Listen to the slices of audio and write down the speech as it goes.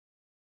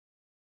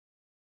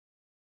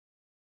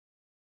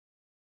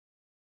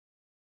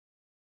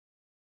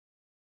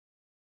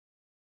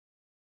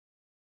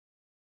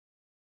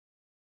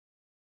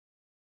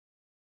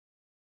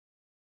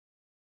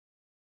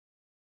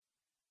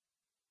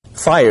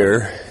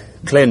Fire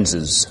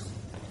cleanses.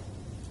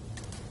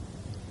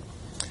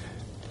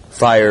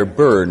 Fire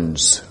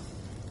burns.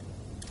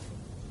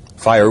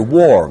 Fire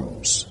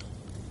warms.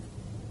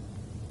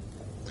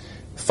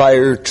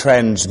 Fire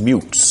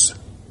transmutes.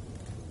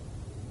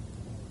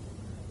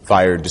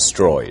 Fire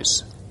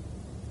destroys.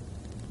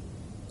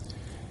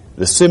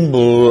 The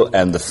symbol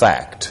and the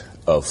fact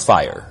of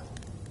fire,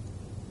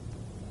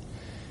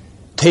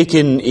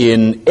 taken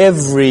in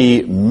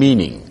every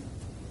meaning,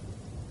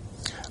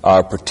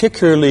 are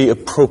particularly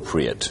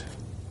appropriate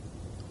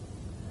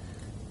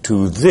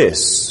to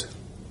this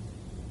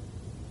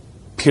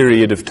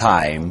period of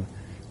time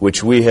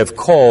which we have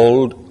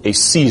called a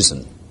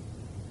season.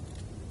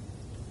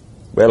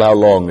 Well, how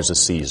long is a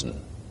season?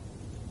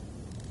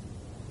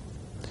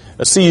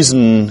 A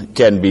season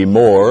can be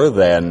more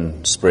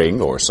than spring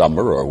or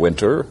summer or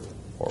winter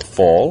or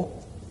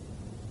fall.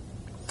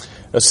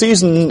 A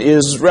season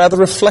is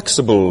rather a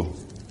flexible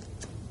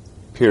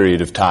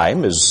period of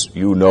time, as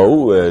you know,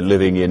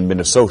 living in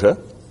Minnesota,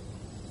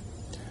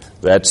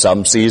 that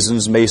some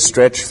seasons may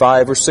stretch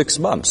 5 or 6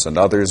 months and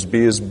others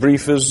be as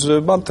brief as a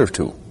month or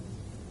two.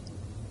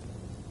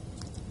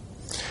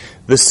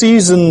 The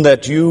season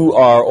that you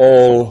are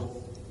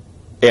all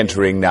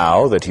entering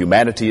now, that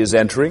humanity is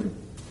entering,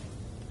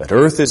 that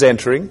Earth is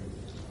entering,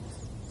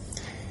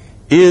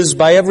 is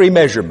by every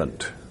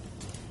measurement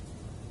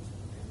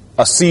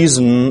a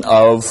season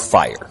of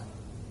fire.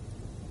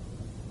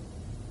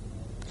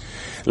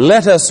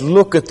 Let us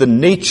look at the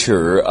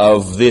nature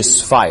of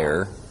this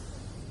fire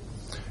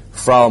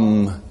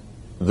from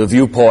the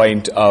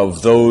viewpoint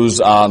of those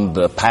on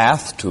the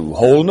path to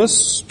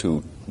wholeness,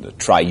 to the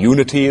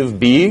triunity of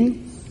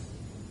being,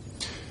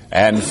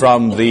 and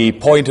from the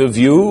point of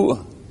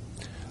view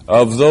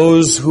of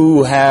those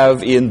who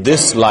have in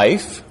this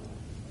life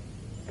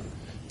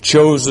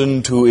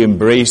chosen to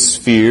embrace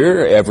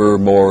fear ever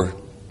more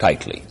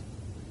tightly.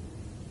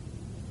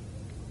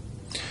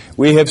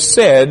 We have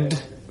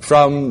said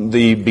from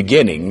the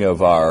beginning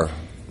of our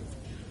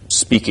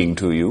speaking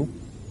to you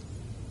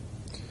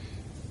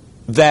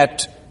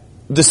that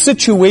the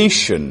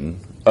situation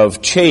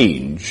of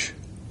change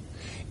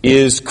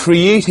is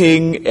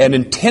creating an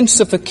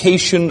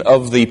intensification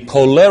of the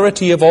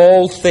polarity of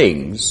all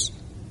things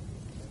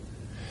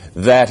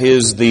that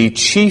is the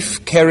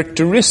chief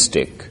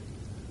characteristic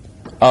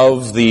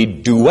of the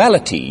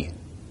duality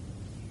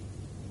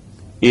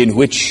in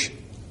which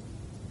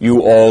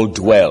you all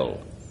dwell.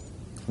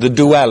 The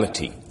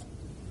duality,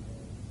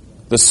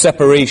 the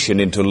separation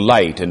into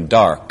light and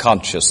dark,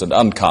 conscious and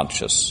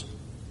unconscious,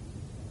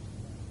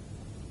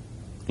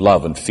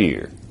 love and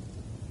fear.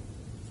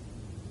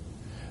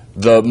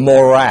 The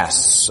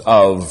morass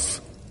of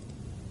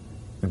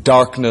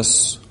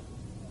darkness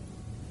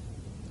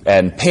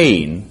and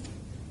pain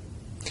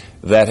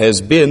that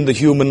has been the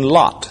human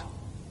lot.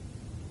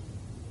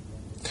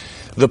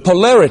 The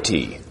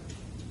polarity,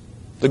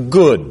 the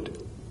good,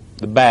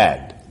 the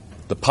bad,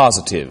 the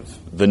positive,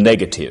 the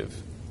negative.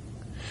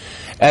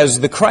 As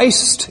the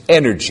Christ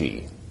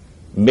energy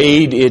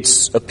made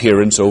its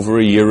appearance over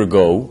a year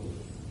ago,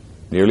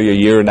 nearly a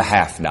year and a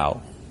half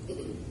now,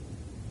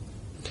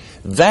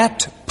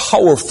 that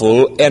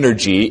powerful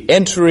energy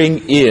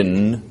entering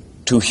in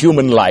to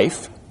human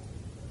life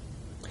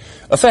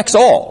affects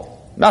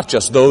all, not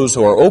just those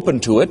who are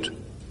open to it,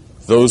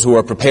 those who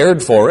are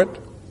prepared for it,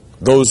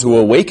 those who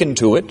awaken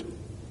to it,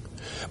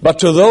 but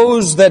to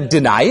those that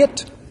deny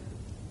it,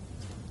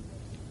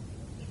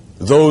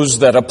 those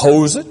that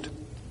oppose it.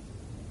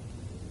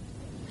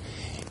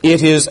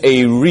 It is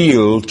a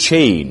real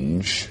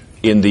change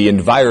in the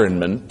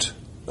environment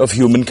of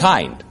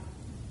humankind,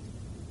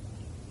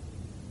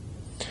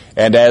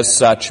 and as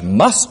such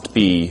must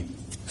be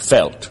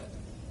felt,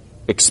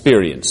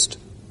 experienced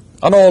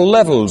on all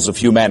levels of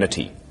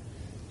humanity,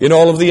 in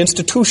all of the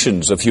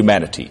institutions of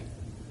humanity,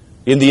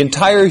 in the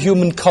entire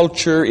human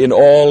culture in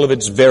all of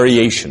its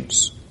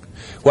variations.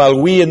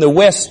 While we in the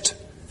West,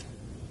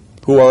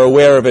 who are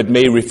aware of it,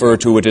 may refer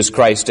to it as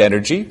Christ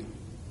energy,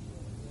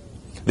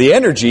 the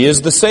energy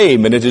is the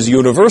same and it is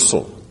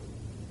universal.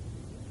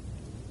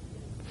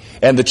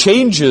 And the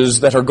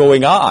changes that are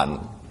going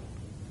on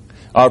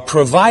are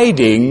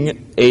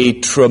providing a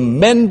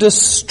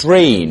tremendous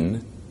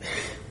strain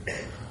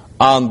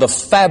on the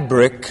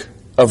fabric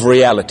of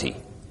reality.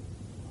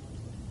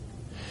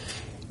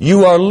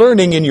 You are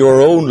learning in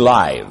your own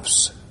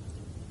lives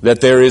that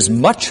there is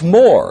much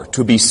more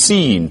to be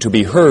seen, to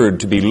be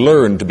heard, to be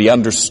learned, to be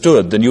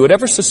understood than you had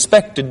ever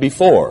suspected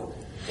before.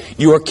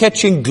 You are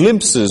catching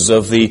glimpses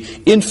of the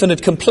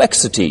infinite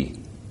complexity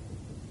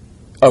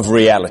of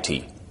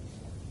reality,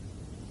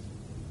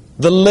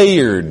 the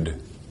layered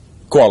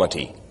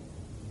quality.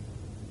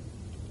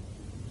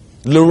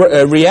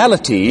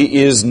 Reality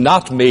is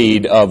not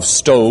made of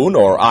stone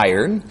or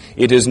iron.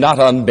 It is not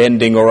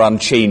unbending or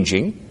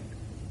unchanging.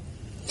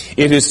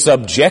 It is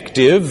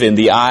subjective in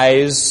the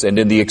eyes and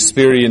in the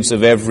experience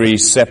of every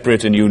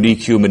separate and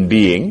unique human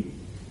being,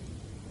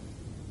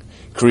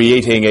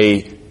 creating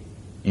a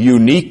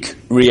unique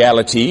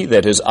reality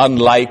that is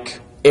unlike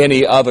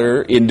any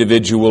other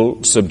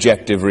individual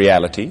subjective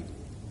reality.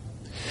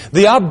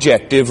 The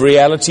objective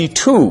reality,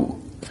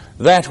 too,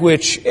 that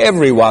which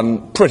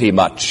everyone pretty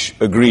much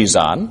agrees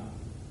on,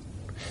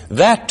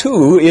 that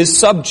too is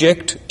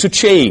subject to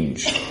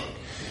change.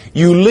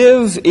 You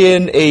live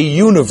in a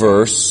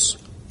universe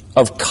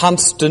of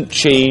constant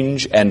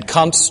change and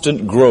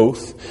constant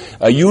growth,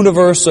 a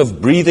universe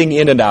of breathing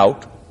in and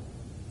out,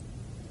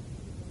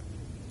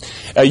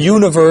 a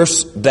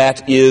universe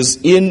that is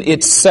in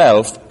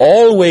itself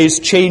always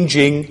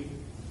changing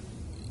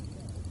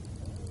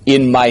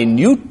in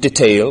minute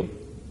detail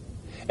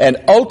and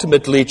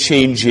ultimately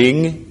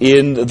changing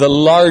in the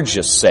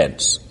largest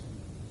sense.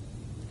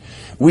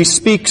 We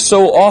speak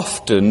so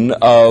often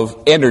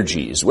of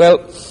energies.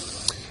 Well,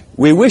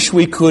 we wish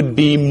we could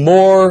be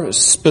more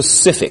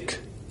specific,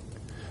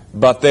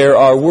 but there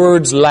are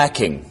words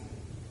lacking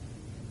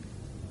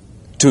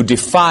to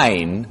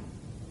define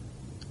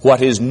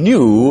what is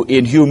new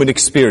in human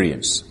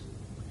experience,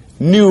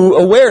 new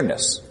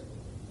awareness.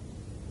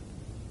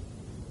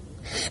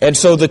 And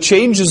so the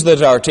changes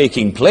that are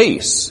taking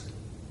place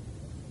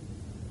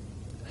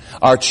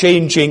are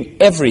changing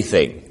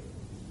everything.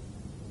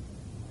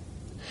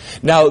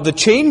 Now, the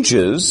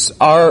changes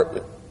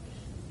are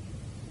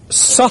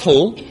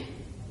subtle,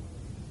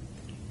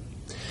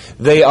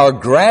 they are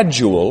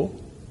gradual,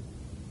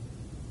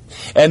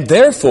 and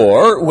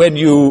therefore, when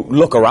you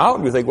look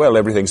around, you think, well,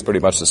 everything's pretty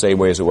much the same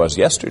way as it was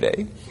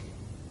yesterday.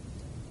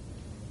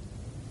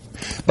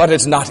 But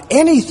it's not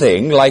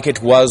anything like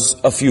it was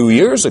a few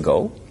years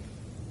ago.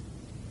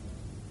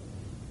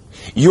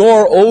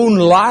 Your own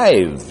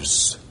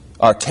lives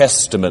are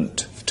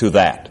testament to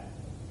that.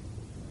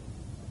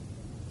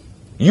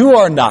 You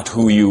are not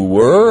who you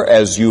were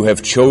as you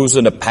have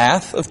chosen a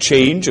path of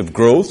change, of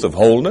growth, of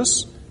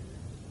wholeness.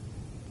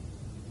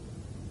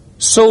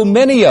 So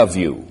many of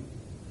you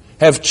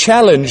have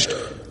challenged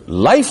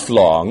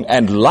lifelong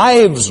and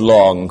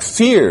lives-long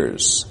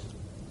fears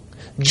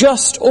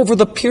just over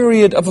the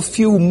period of a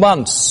few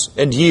months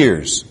and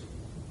years,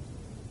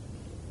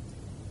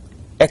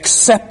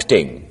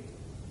 accepting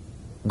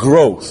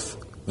growth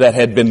that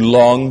had been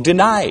long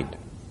denied.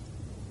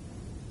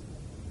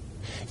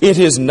 It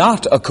is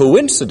not a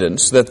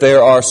coincidence that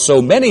there are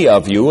so many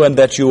of you and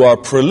that you are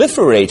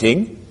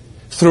proliferating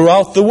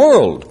throughout the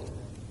world,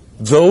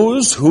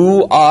 those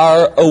who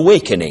are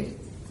awakening.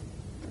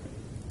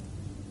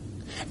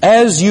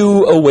 As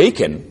you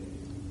awaken,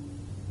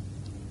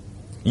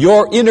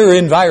 your inner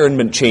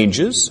environment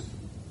changes,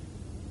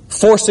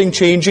 forcing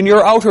change in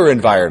your outer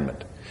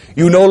environment.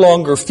 You no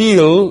longer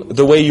feel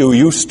the way you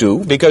used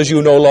to because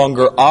you no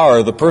longer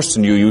are the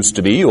person you used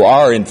to be. You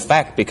are, in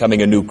fact,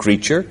 becoming a new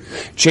creature,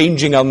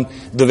 changing on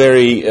the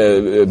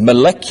very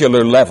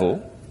molecular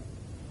level.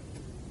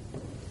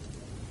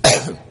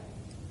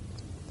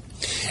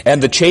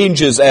 And the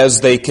changes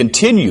as they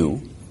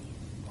continue,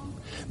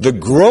 the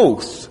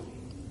growth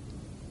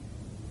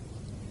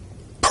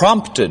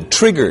prompted,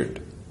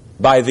 triggered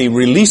by the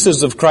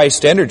releases of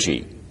Christ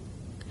energy,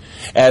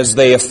 as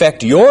they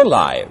affect your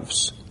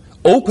lives,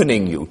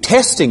 opening you,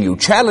 testing you,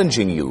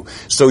 challenging you,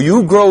 so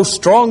you grow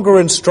stronger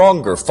and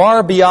stronger,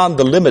 far beyond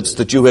the limits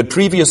that you had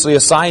previously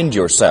assigned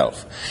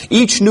yourself.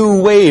 Each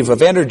new wave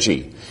of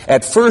energy,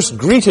 at first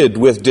greeted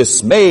with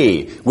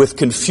dismay, with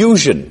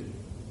confusion,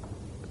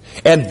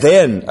 and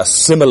then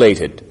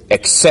assimilated,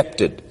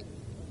 accepted,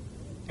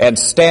 and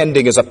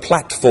standing as a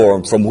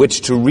platform from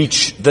which to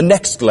reach the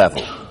next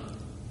level.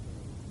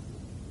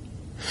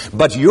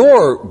 But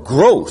your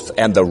growth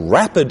and the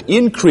rapid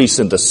increase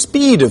in the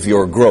speed of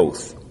your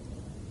growth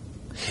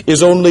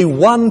is only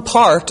one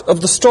part of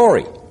the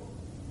story.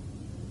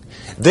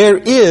 There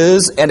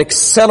is an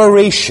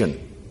acceleration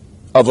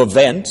of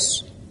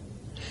events,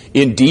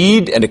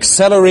 indeed an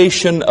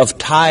acceleration of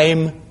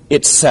time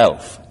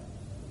itself.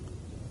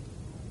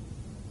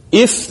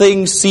 If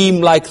things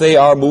seem like they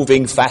are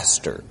moving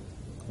faster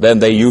than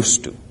they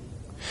used to,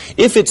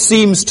 if it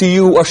seems to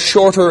you a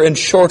shorter and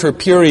shorter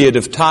period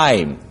of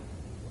time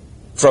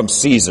from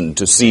season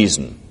to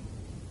season,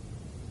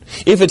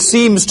 if it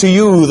seems to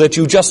you that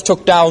you just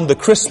took down the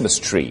Christmas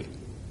tree,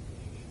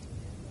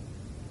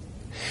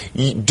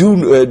 do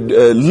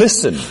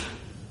listen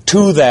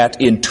to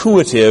that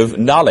intuitive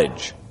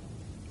knowledge,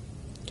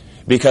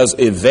 because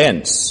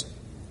events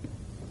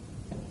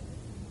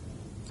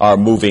are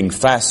moving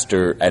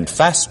faster and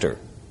faster,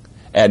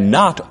 and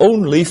not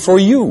only for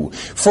you.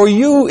 For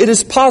you it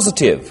is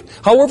positive,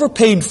 however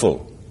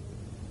painful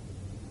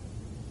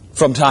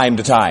from time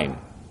to time,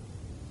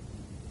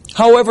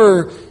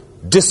 however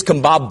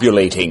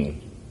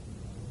discombobulating,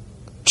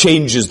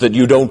 changes that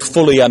you don't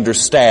fully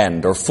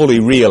understand or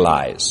fully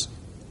realize.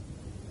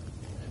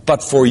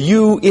 But for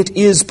you, it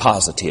is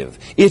positive.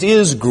 It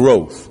is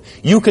growth.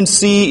 You can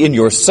see in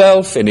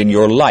yourself and in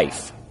your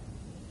life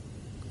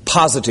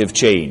positive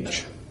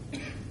change,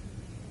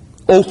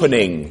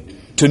 opening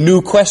to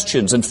new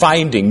questions and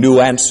finding new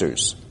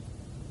answers,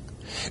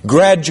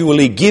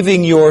 gradually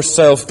giving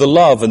yourself the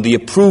love and the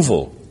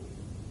approval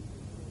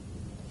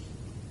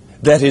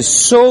that is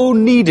so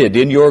needed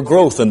in your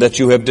growth and that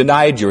you have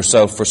denied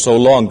yourself for so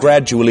long,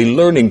 gradually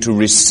learning to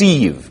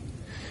receive,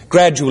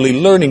 gradually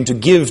learning to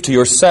give to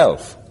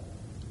yourself,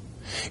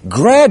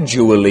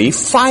 gradually,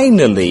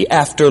 finally,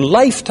 after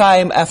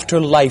lifetime,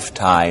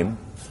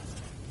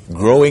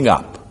 growing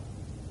up.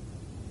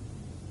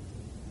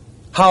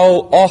 How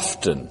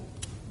often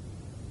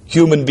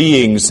human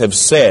beings have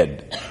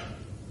said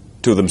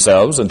to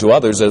themselves and to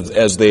others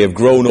as they have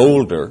grown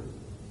older,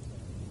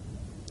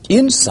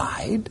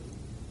 inside,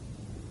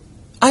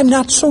 I'm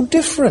not so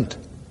different.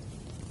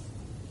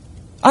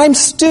 I'm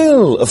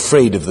still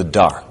afraid of the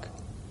dark.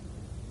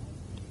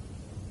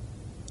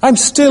 I'm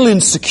still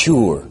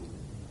insecure.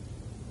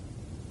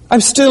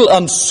 I'm still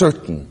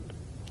uncertain.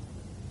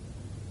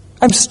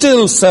 I'm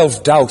still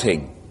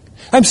self-doubting.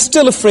 I'm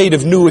still afraid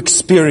of new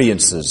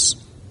experiences.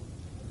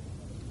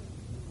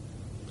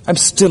 I'm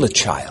still a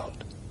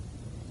child.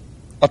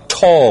 A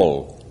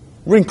tall,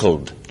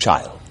 wrinkled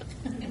child.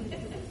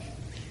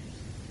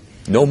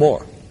 No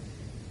more.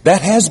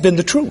 That has been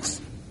the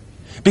truth.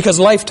 Because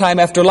lifetime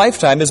after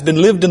lifetime has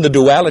been lived in the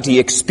duality,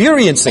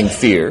 experiencing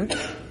fear,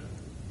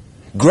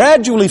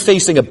 gradually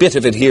facing a bit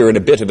of it here and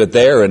a bit of it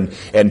there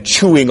and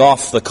chewing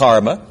off the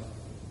karma,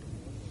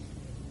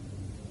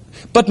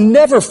 but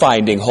never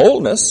finding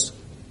wholeness.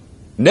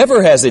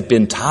 Never has it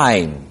been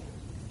time.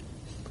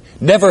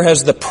 Never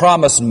has the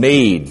promise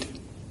made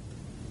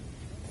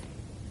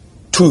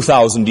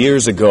 2,000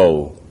 years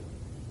ago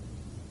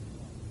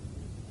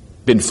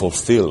been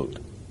fulfilled.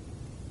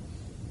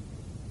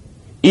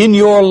 In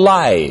your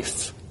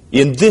life,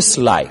 in this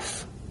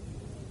life,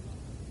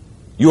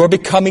 you are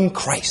becoming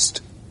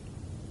Christ.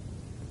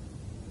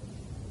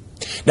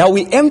 Now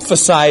we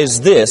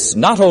emphasize this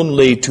not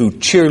only to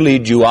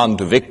cheerlead you on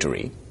to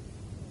victory,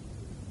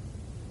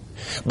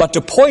 but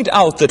to point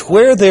out that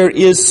where there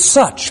is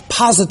such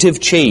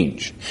positive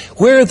change,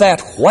 where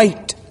that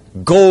white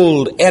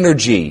gold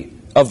energy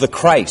of the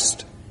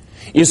Christ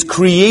is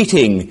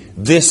creating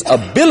this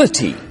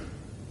ability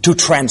to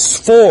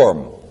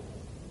transform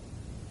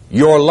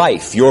your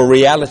life, your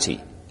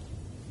reality,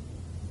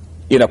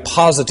 in a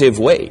positive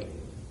way,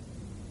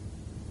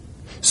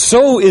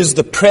 so is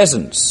the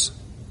presence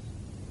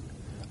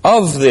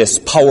of this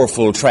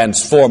powerful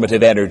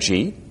transformative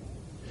energy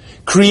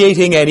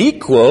creating an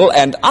equal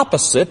and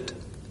opposite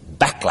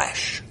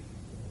backlash.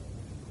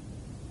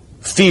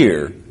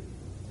 Fear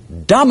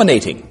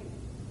dominating.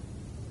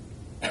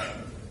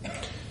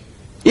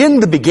 In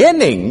the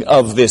beginning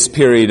of this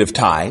period of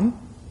time,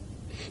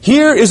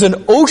 here is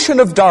an ocean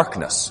of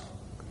darkness.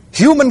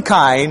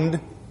 Humankind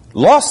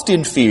lost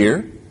in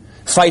fear,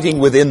 fighting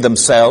within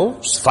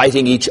themselves,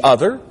 fighting each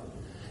other,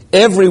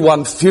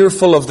 everyone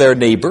fearful of their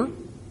neighbor.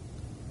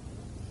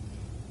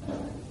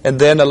 And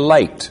then a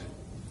light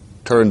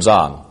turns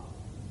on.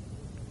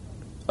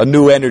 A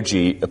new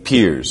energy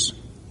appears.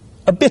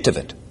 A bit of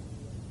it.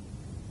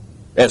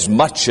 As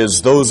much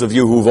as those of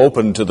you who've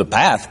opened to the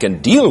path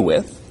can deal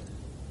with,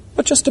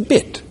 but just a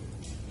bit.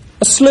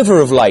 A sliver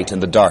of light in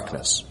the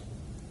darkness.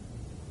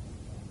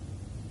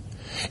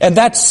 And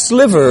that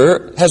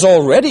sliver has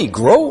already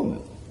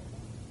grown.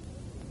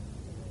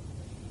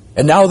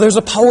 And now there's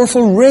a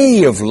powerful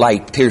ray of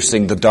light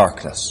piercing the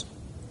darkness.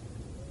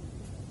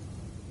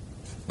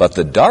 But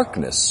the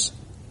darkness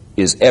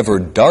is ever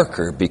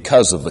darker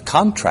because of the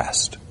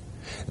contrast.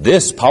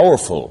 This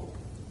powerful,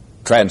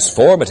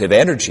 transformative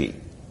energy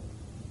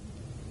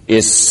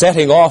is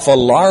setting off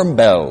alarm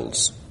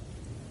bells.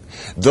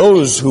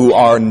 Those who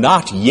are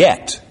not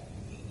yet,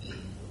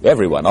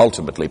 everyone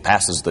ultimately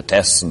passes the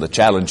tests and the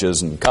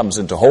challenges and comes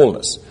into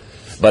wholeness.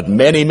 But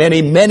many,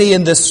 many, many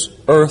in this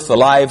earth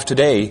alive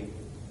today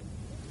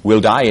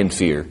will die in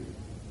fear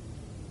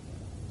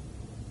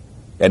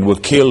and will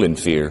kill in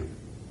fear.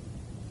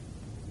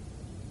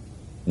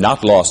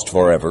 Not lost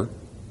forever.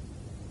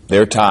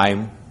 Their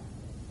time,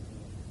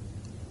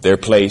 their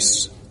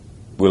place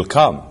will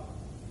come.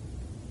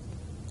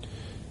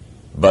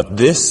 But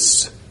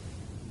this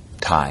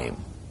time,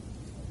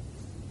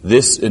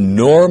 this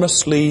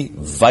enormously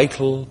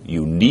vital,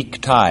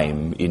 unique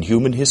time in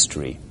human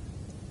history,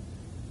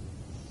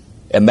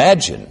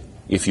 imagine,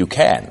 if you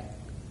can,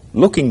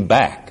 looking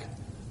back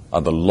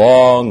on the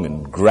long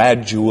and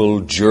gradual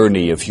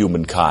journey of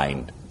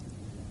humankind,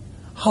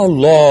 how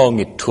long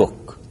it took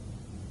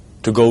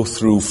to go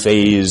through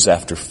phase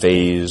after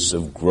phase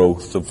of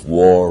growth, of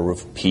war,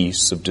 of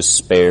peace, of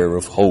despair,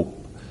 of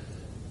hope,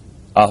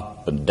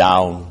 up and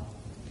down.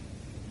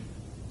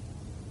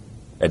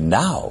 And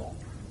now,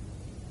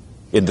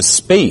 in the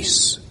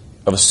space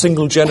of a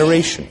single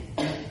generation,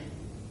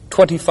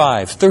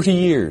 25, 30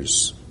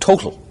 years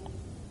total,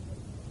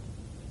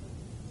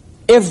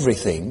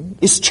 everything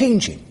is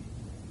changing.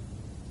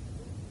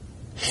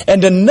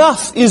 And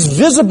enough is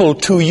visible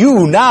to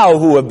you now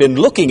who have been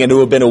looking and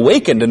who have been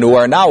awakened and who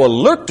are now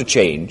alert to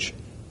change,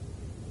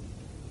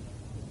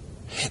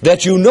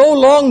 that you no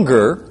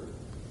longer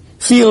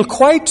feel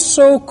quite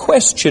so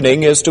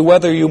questioning as to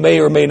whether you may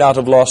or may not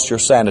have lost your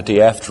sanity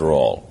after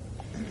all.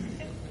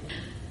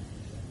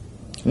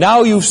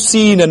 Now you've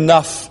seen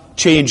enough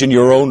change in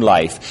your own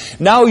life.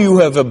 Now you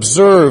have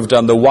observed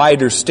on the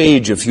wider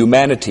stage of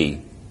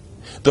humanity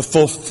the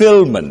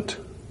fulfillment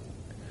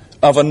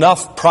of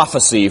enough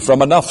prophecy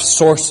from enough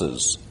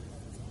sources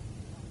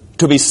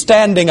to be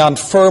standing on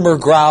firmer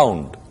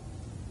ground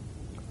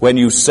when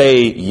you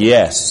say,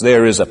 yes,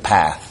 there is a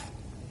path.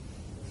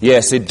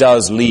 Yes, it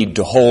does lead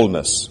to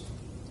wholeness.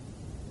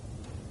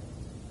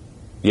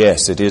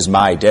 Yes, it is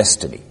my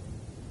destiny.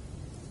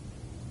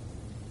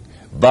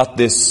 But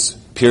this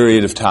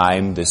period of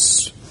time,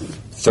 this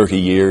 30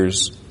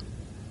 years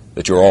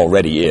that you're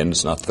already in,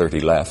 it's not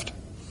 30 left,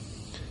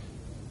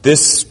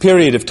 this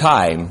period of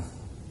time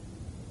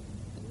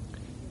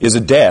is a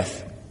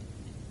death,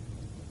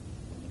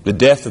 the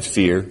death of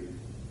fear,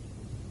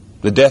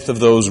 the death of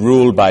those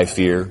ruled by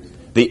fear,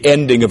 the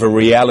ending of a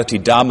reality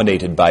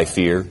dominated by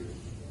fear,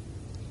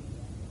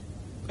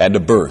 and a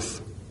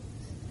birth.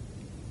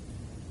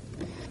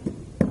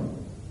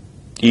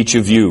 Each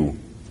of you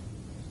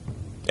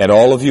and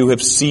all of you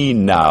have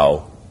seen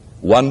now,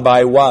 one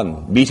by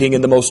one, meeting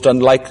in the most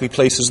unlikely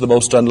places, the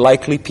most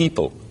unlikely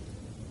people.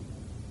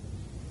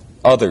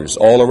 Others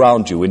all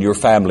around you, in your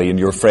family, in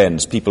your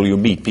friends, people you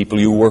meet, people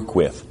you work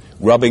with,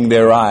 rubbing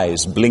their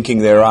eyes, blinking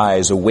their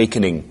eyes,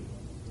 awakening,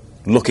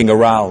 looking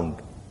around,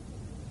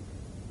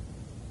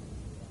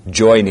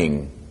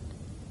 joining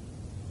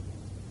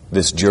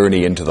this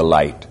journey into the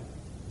light.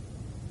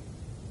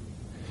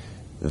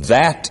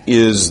 That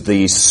is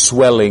the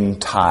swelling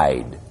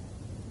tide.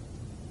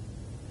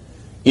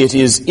 It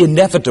is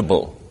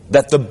inevitable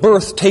that the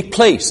birth take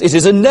place. It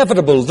is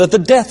inevitable that the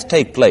death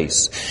take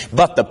place.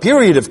 But the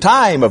period of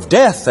time of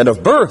death and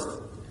of birth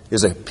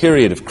is a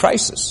period of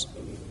crisis.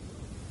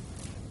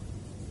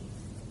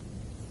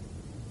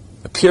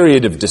 A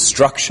period of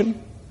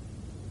destruction,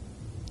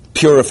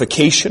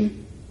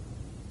 purification,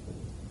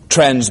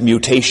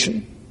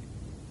 transmutation.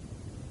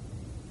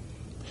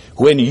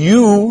 When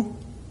you,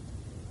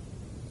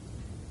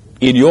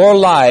 in your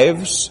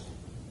lives,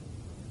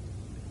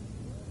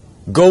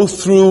 go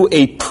through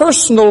a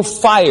personal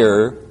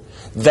fire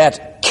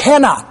that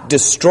cannot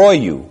destroy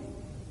you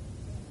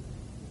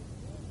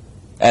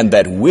and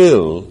that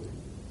will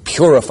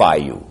purify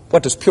you.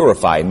 What does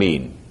purify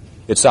mean?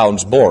 It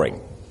sounds boring.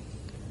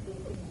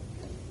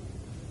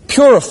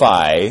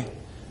 Purify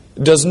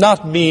does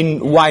not mean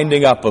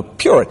winding up a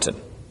Puritan.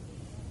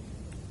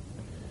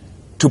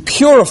 To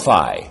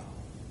purify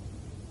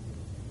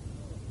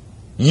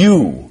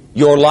you,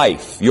 your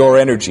life, your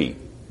energy,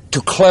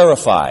 to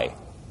clarify,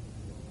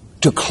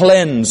 to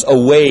cleanse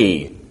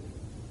away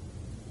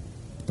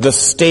the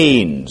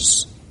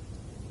stains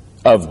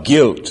of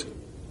guilt,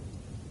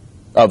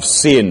 of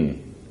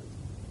sin,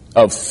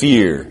 of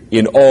fear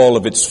in all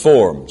of its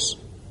forms.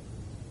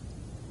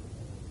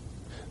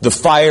 The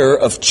fire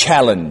of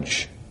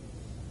challenge.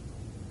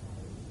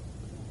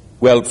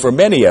 Well, for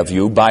many of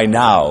you, by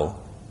now,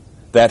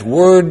 that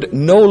word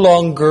no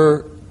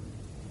longer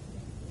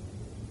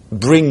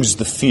brings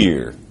the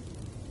fear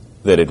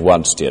that it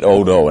once did.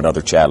 Oh no,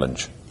 another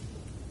challenge.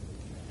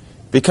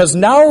 Because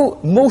now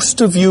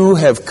most of you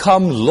have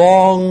come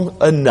long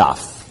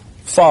enough,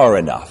 far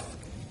enough,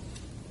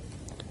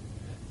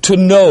 to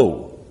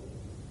know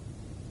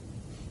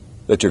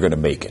that you're going to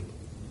make it.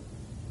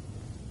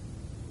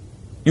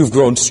 You've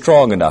grown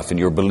strong enough in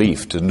your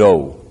belief to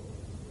know,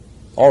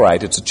 all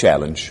right, it's a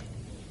challenge,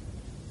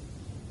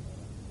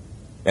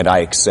 and I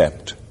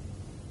accept.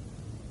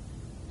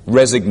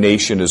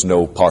 Resignation is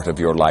no part of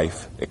your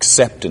life.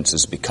 Acceptance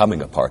is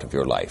becoming a part of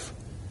your life.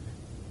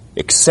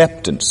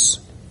 Acceptance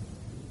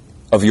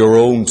of your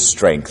own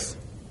strength.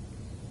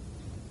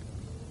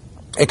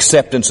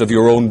 Acceptance of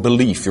your own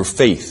belief, your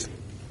faith.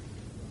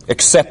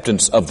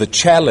 Acceptance of the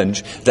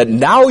challenge that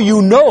now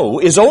you know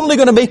is only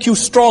going to make you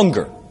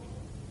stronger.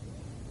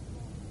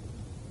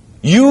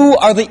 You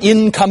are the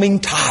incoming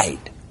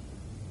tide.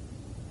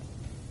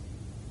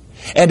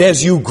 And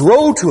as you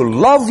grow to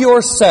love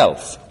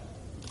yourself,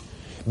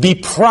 be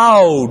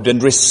proud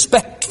and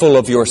respectful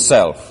of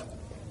yourself,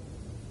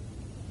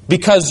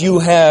 because you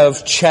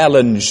have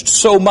challenged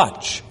so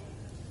much,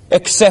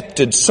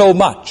 accepted so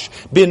much,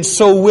 been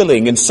so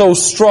willing and so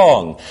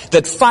strong,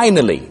 that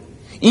finally,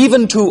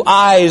 even to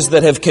eyes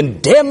that have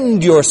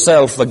condemned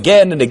yourself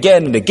again and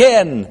again and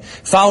again,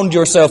 found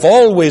yourself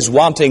always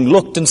wanting,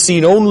 looked and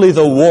seen only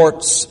the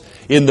warts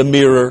in the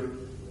mirror,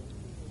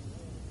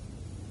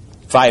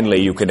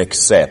 finally you can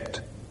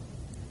accept,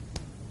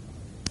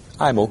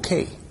 I'm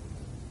okay.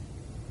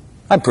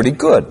 I'm pretty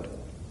good.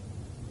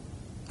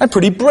 I'm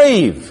pretty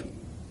brave.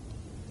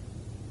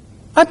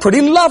 I'm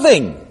pretty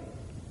loving.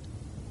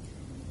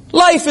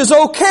 Life is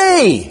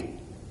okay.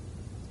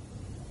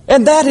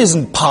 And that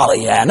isn't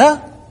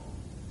Pollyanna.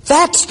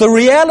 That's the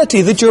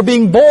reality that you're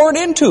being born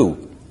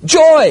into.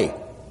 Joy,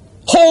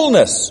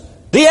 wholeness,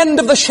 the end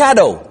of the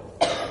shadow.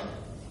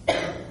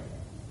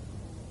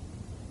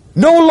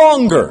 No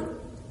longer,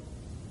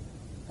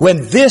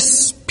 when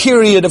this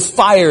period of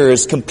fire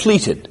is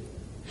completed,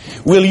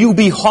 will you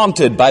be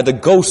haunted by the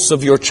ghosts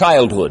of your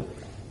childhood.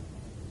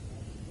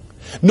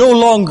 No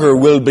longer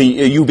will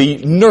you be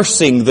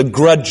nursing the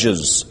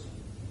grudges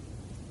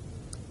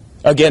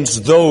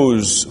against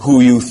those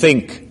who you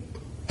think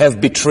have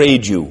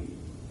betrayed you,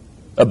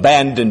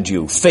 abandoned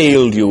you,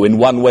 failed you in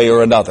one way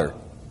or another.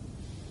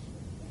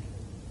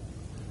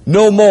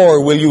 No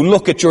more will you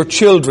look at your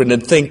children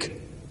and think,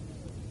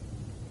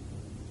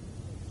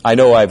 I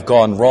know I've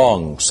gone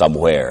wrong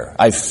somewhere.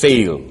 I've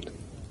failed.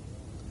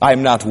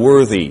 I'm not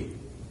worthy.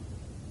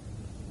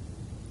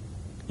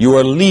 You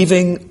are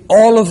leaving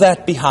all of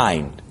that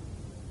behind.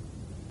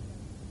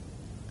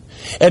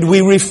 And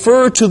we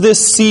refer to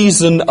this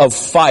season of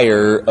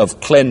fire of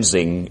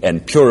cleansing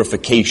and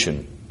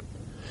purification,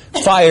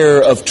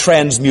 fire of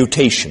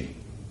transmutation.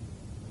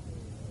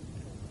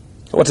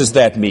 What does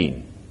that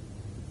mean?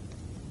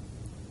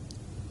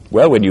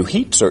 Well, when you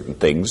heat certain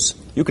things,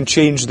 you can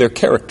change their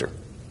character,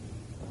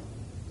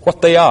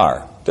 what they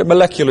are, their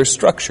molecular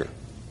structure.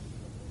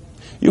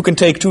 You can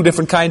take two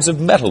different kinds of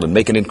metal and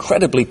make an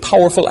incredibly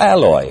powerful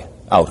alloy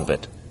out of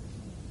it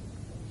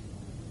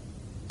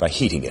by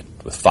heating it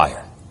with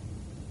fire.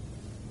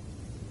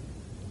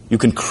 You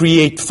can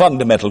create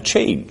fundamental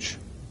change,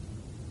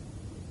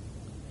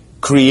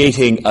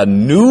 creating a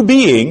new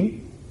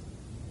being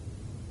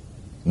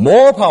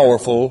more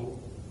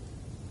powerful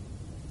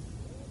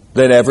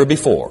than ever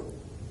before.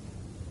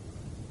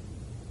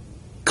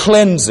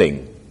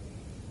 Cleansing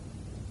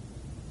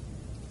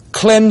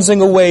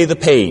away the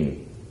pain.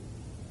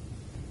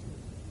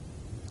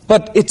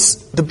 But it's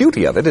the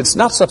beauty of it. It's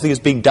not something that's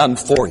being done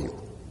for you.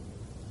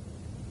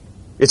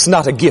 It's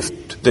not a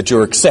gift that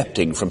you're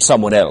accepting from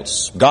someone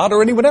else, God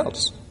or anyone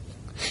else.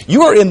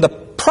 You are in the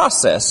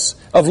process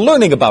of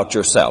learning about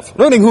yourself,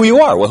 learning who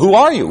you are. Well, who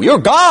are you? You're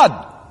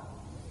God.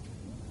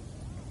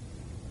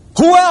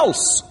 Who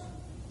else?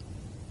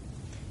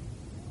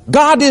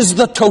 God is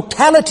the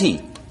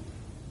totality.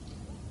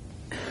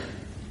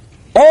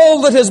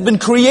 All that has been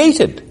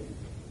created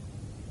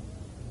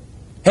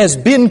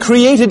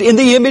in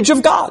the image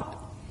of God.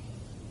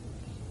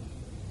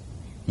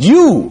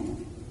 You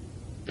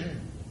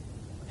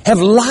have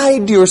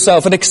lied to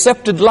yourself and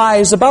accepted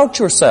lies about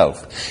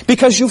yourself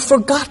because you've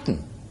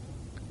forgotten,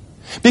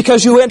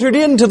 because you entered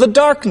into the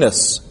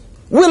darkness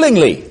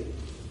willingly.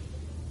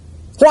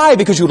 Why?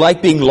 Because you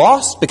like being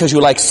lost? Because you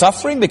like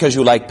suffering? Because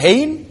you like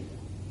pain?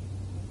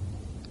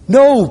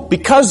 No,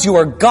 because you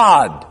are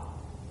God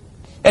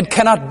and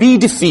cannot be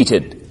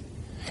defeated.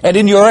 And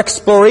in your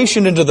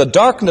exploration into the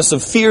darkness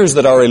of fears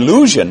that are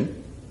illusion,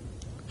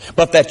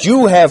 but that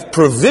you have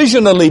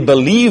provisionally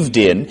believed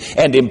in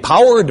and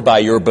empowered by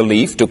your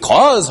belief to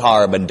cause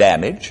harm and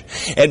damage,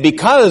 and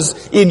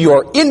because in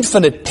your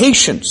infinite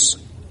patience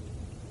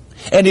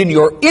and in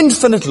your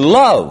infinite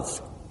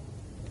love,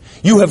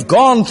 you have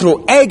gone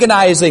through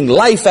agonizing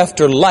life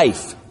after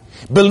life,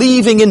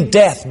 believing in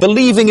death,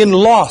 believing in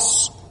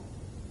loss,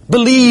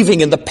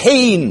 believing in the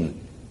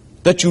pain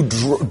that you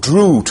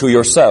drew to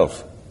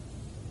yourself.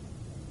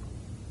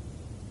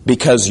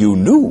 Because you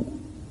knew,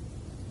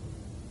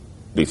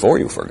 before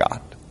you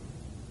forgot,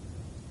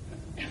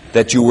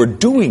 that you were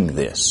doing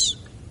this.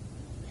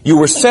 You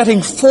were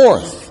setting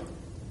forth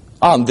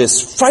on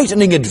this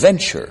frightening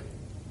adventure.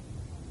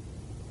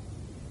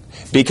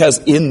 Because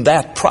in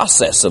that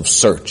process of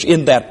search,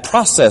 in that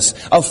process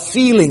of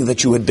feeling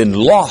that you had been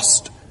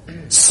lost,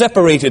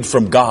 separated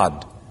from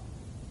God,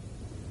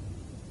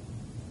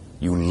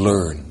 you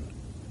learn.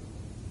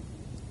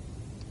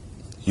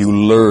 You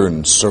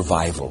learn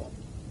survival.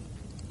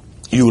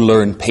 You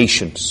learn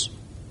patience.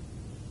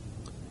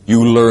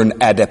 You learn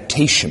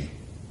adaptation.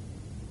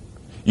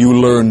 You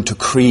learn to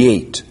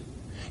create.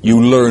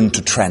 You learn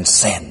to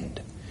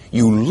transcend.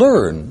 You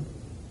learn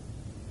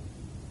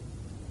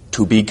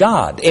to be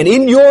God. And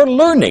in your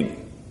learning,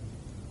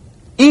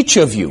 each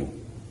of you,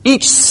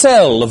 each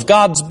cell of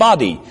God's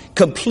body,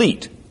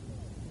 complete,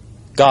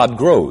 God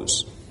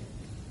grows.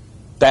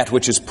 That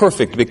which is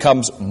perfect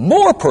becomes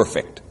more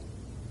perfect.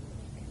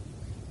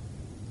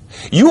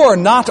 You are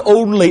not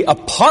only a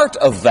part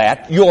of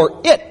that,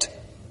 you're it.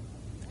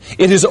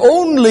 It is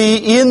only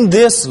in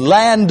this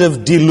land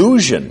of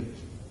delusion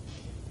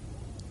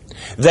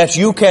that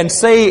you can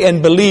say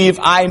and believe,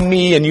 I'm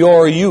me and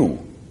you're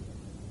you.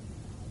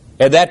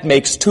 And that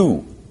makes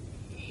two.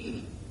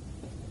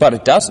 But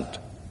it doesn't.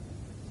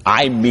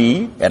 I'm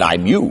me and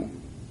I'm you.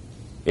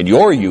 And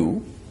you're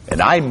you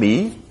and I'm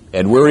me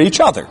and we're each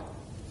other.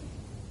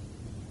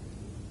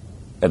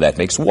 And that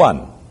makes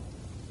one.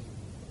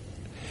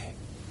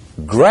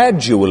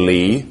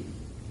 Gradually,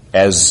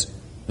 as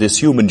this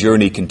human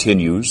journey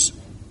continues,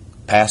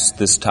 past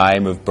this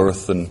time of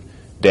birth and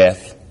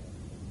death,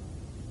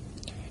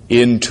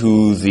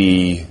 into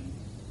the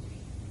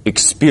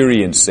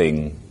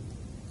experiencing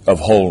of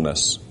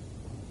wholeness,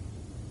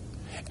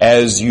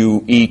 as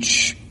you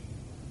each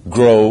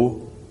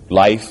grow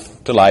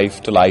life to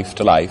life to life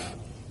to life,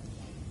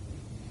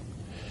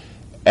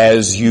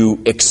 as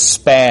you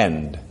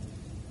expand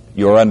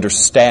your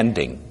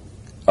understanding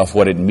of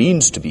what it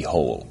means to be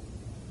whole,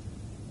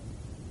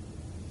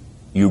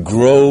 you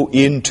grow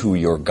into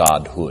your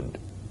godhood.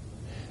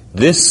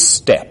 This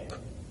step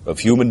of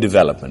human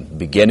development,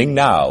 beginning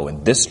now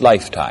in this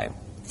lifetime,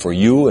 for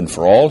you and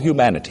for all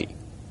humanity,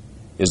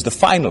 is the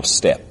final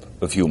step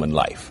of human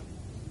life,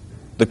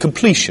 the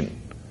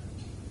completion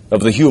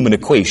of the human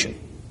equation,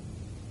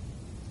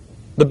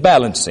 the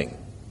balancing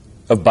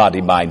of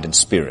body, mind, and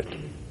spirit,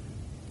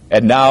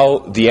 and now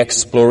the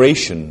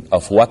exploration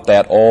of what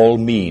that all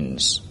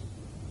means,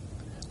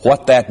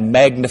 what that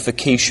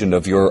magnification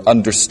of your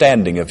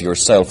understanding of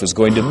yourself is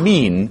going to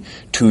mean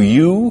to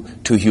you,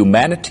 to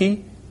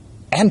humanity,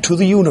 and to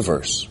the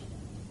universe.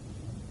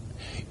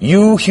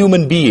 You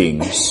human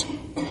beings,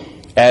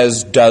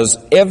 as does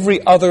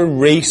every other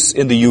race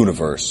in the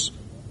universe,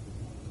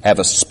 have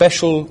a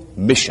special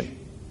mission.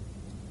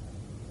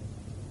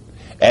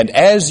 And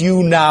as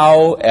you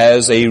now,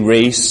 as a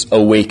race,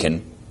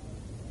 awaken,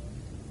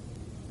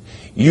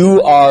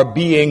 you are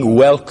being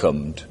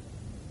welcomed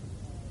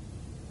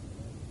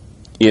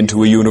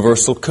into a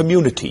universal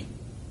community.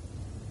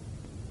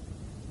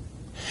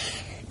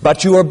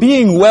 But you are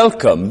being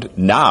welcomed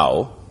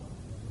now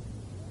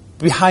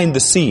behind the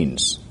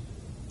scenes,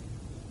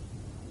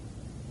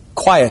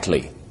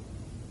 quietly,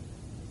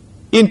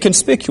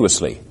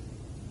 inconspicuously,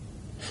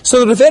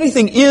 so that if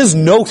anything is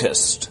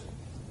noticed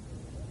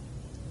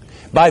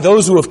by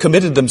those who have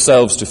committed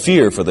themselves to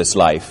fear for this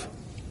life,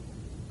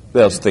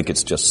 they'll think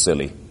it's just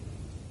silly.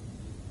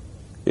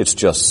 It's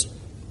just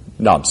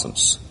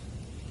nonsense,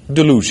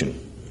 delusion,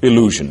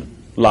 illusion,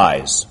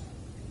 lies,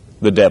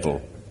 the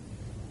devil,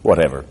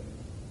 whatever.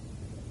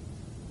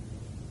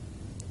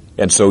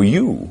 And so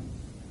you,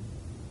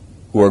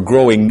 who are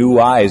growing new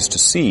eyes to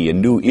see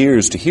and new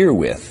ears to hear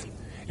with,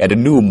 and a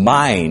new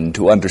mind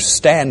to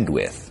understand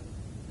with,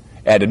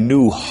 and a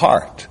new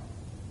heart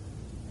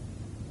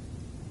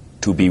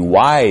to be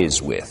wise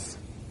with,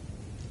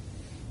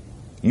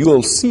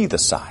 you'll see the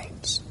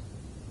signs.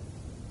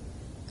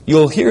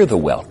 You'll hear the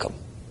welcome.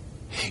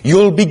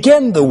 You'll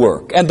begin the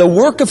work, and the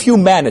work of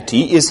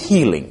humanity is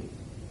healing.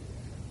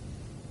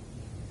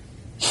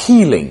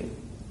 Healing.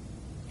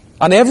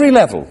 On every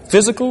level,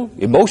 physical,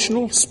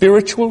 emotional,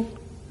 spiritual,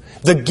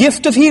 the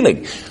gift of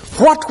healing.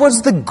 What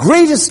was the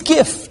greatest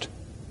gift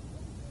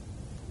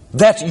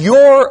that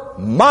your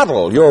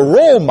model, your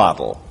role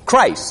model,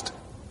 Christ,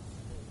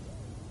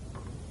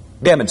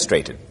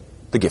 demonstrated?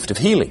 The gift of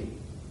healing.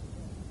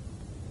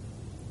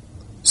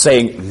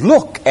 Saying,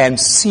 look and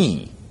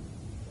see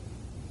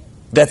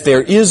that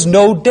there is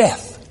no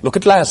death. Look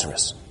at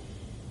Lazarus.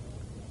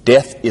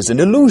 Death is an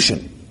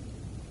illusion.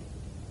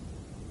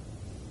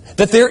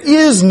 That there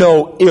is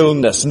no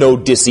illness, no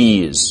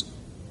disease.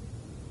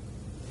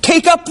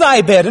 Take up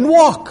thy bed and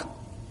walk.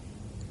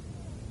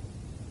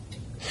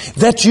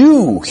 That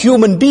you,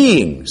 human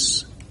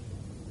beings,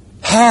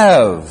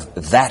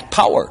 have that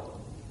power.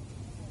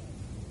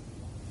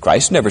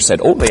 Christ never said,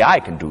 only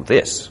I can do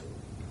this,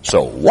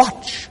 so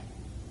watch.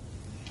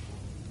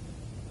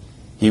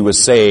 He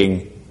was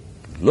saying,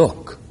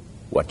 look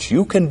what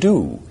you can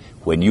do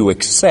when you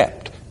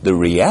accept the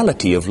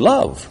reality of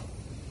love.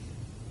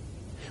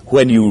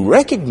 When you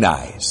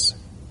recognize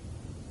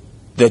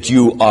that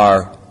you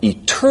are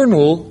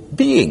eternal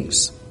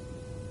beings.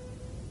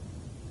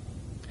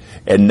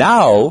 And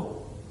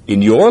now,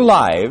 in your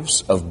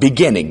lives of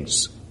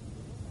beginnings,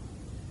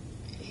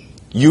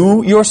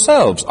 you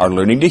yourselves are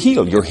learning to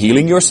heal. You're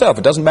healing yourself.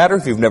 It doesn't matter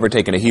if you've never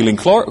taken a healing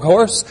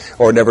course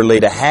or never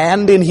laid a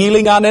hand in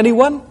healing on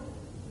anyone.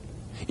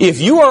 If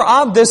you are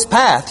on this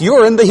path,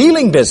 you're in the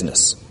healing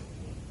business.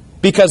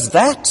 Because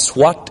that's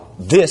what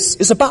this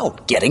is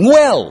about. Getting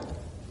well.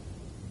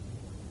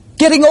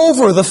 Getting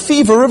over the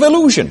fever of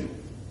illusion.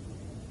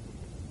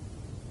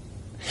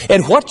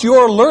 And what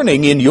you're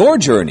learning in your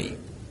journey,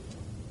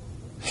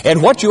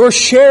 and what you're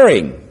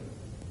sharing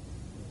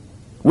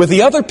with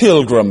the other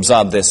pilgrims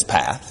on this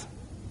path,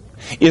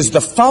 is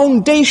the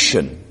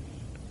foundation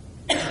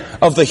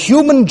of the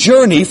human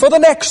journey for the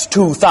next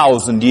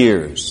 2,000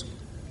 years.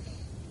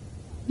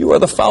 You are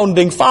the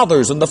founding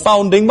fathers and the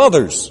founding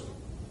mothers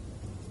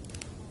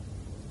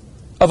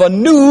of a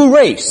new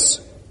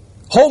race.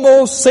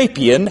 Homo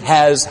sapien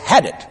has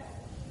had it.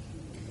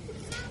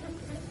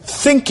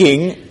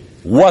 Thinking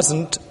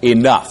wasn't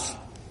enough.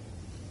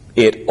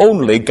 It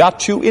only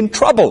got you in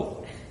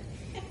trouble.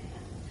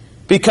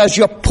 Because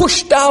you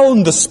pushed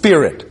down the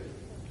spirit.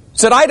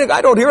 Said,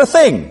 I don't hear a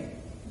thing.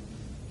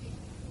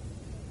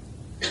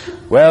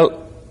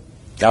 Well,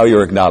 now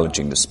you're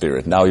acknowledging the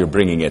spirit. Now you're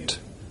bringing it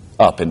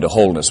up into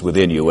wholeness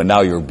within you. And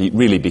now you're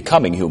really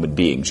becoming human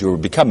beings. You're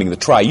becoming the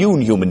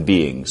triune human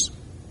beings.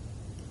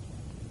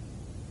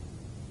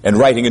 And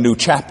writing a new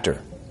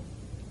chapter.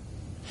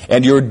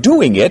 And you're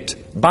doing it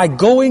by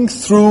going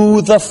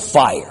through the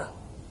fire.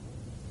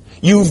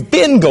 You've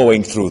been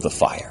going through the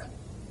fire.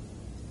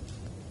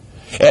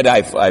 And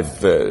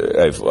I've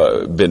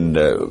been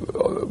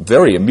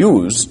very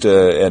amused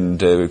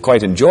and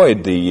quite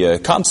enjoyed the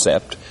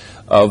concept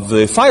of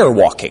the fire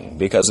walking,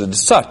 because it's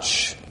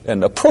such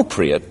an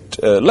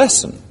appropriate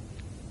lesson.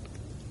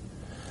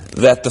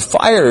 That the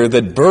fire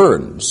that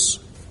burns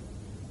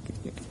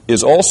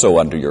is also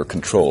under your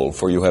control,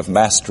 for you have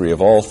mastery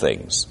of all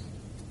things.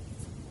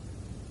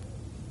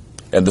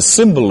 And the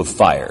symbol of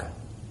fire,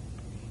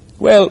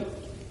 well,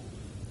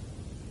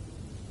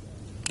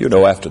 you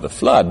know, after the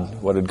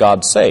flood, what did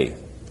God say?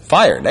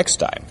 Fire next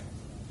time.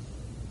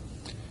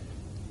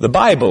 The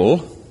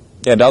Bible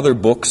and other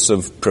books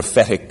of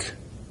prophetic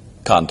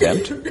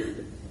content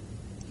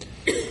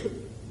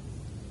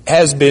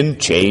has been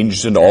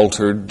changed and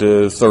altered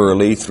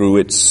thoroughly through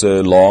its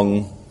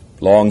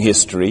long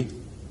history,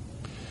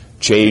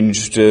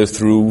 changed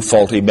through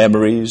faulty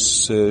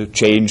memories,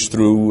 changed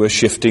through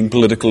shifting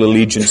political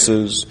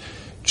allegiances,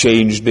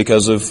 changed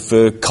because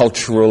of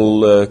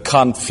cultural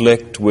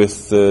conflict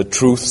with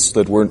truths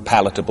that weren't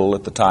palatable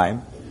at the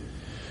time,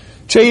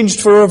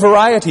 changed for a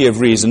variety of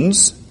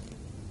reasons,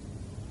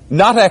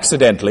 not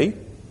accidentally.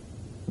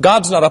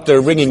 God's not up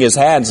there wringing his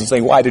hands and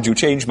saying, "Why did you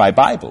change my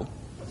Bible?"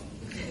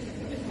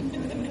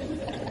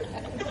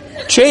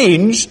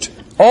 Changed,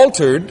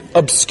 altered,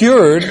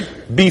 obscured,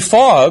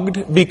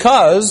 befogged,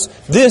 because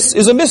this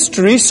is a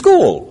mystery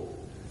school.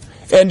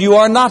 And you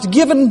are not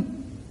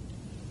given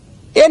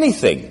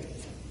anything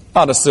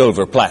on a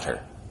silver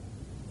platter.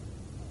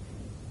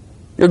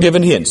 You're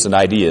given hints and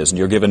ideas, and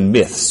you're given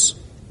myths.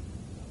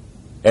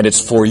 And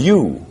it's for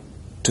you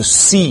to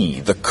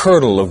see the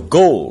kernel of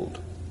gold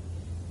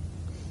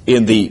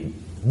in the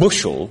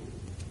bushel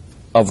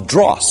of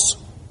dross.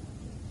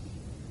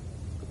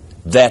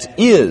 That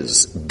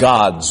is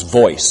God's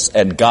voice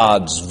and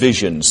God's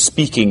vision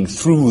speaking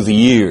through the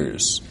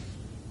years.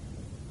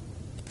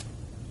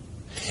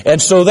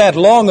 And so that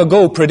long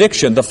ago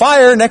prediction, the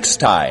fire next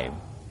time,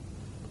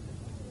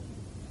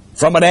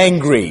 from an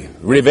angry,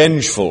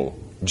 revengeful,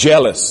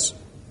 jealous,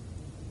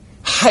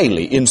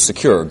 highly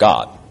insecure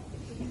God,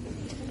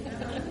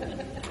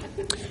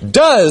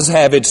 does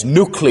have its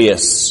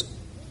nucleus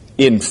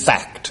in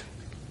fact.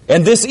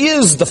 And this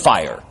is the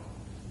fire.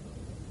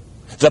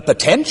 The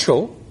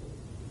potential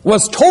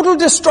was total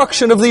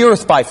destruction of the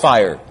earth by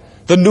fire,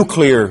 the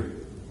nuclear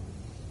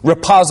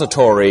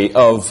repository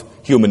of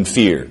human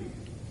fear.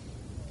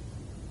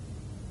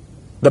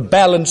 The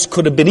balance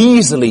could have been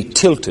easily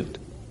tilted,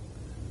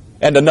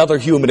 and another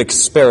human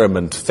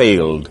experiment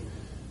failed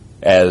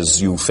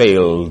as you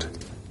failed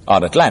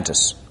on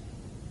Atlantis.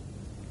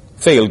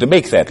 Failed to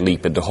make that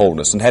leap into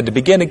wholeness and had to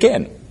begin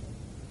again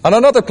on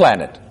another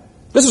planet.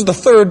 This is the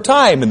third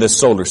time in this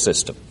solar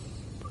system.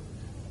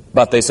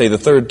 But they say the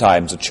third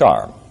time's a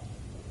charm.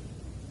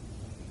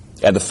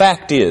 And the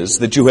fact is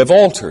that you have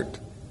altered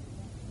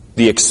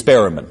the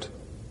experiment.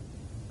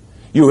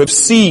 You have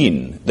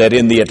seen that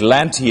in the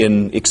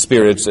Atlantean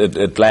experience,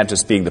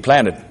 Atlantis being the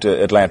planet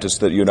Atlantis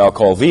that you now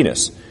call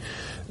Venus,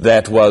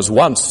 that was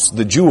once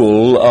the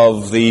jewel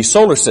of the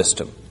solar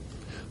system,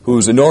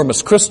 whose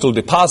enormous crystal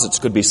deposits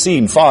could be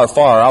seen far,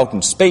 far out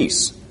in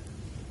space,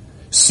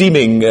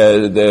 seeming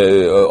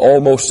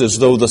almost as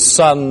though the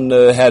sun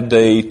had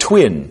a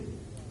twin,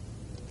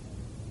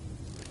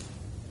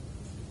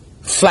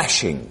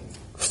 flashing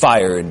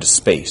fire into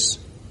space.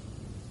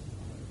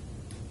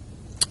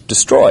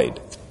 Destroyed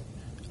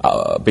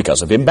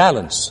because of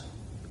imbalance,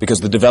 because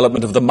the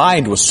development of the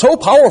mind was so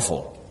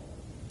powerful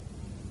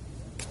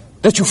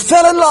that you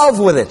fell in love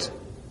with it.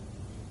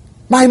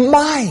 My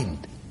mind,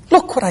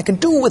 look what I can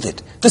do with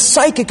it. The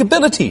psychic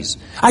abilities.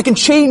 I can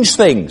change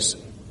things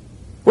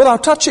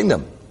without touching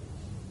them.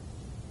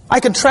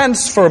 I can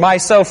transfer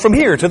myself from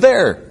here to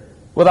there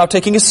without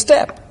taking a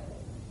step.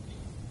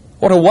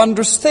 What a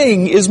wondrous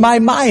thing is my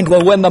mind.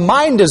 Well, when the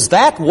mind is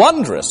that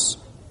wondrous,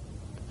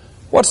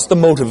 what's the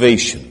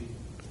motivation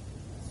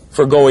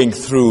for going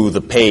through the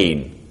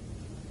pain,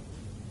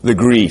 the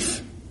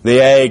grief,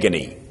 the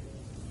agony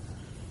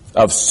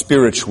of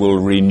spiritual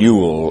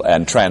renewal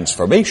and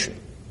transformation?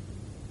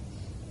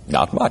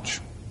 Not much.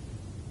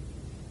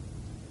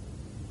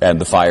 And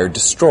the fire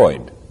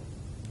destroyed.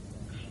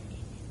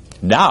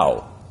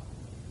 Now,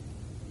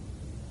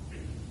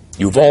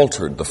 you've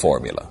altered the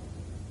formula.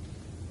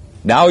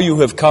 Now you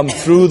have come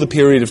through the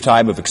period of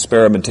time of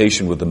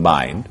experimentation with the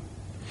mind,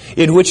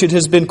 in which it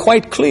has been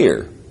quite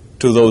clear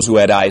to those who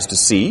had eyes to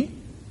see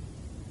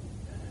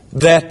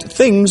that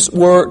things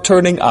were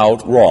turning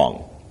out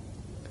wrong.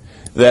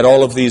 That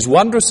all of these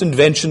wondrous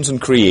inventions and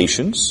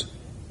creations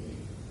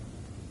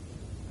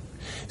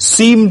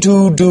seem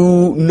to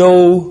do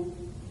no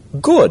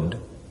good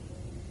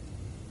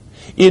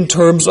in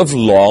terms of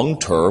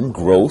long-term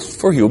growth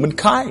for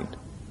humankind.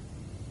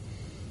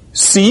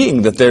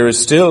 Seeing that there is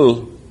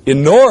still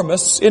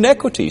enormous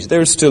inequities, there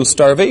is still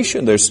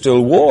starvation, there's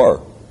still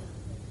war.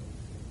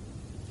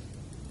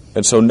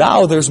 And so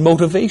now there's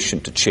motivation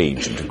to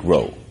change and to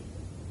grow.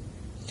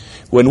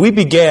 When we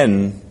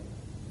began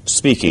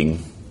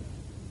speaking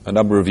a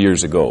number of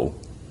years ago,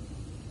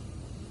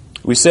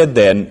 we said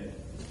then,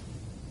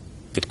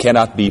 it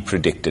cannot be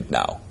predicted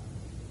now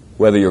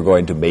whether you're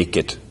going to make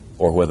it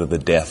or whether the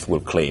death will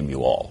claim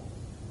you all.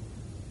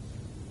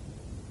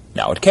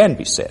 Now it can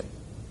be said.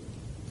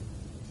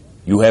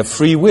 You have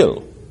free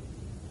will.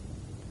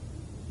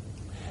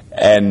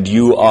 And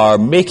you are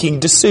making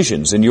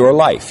decisions in your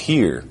life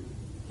here,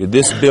 in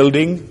this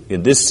building,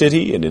 in this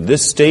city, and in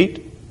this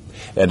state,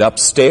 and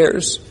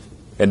upstairs,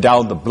 and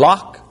down the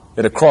block,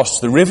 and across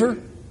the river.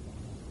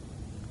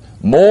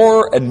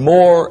 More and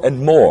more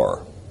and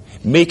more,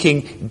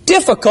 making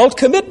difficult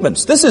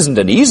commitments. This isn't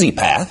an easy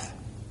path.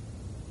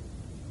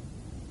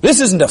 This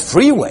isn't a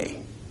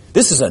freeway.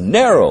 This is a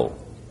narrow,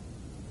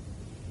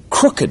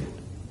 crooked,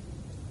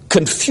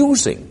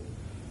 confusing,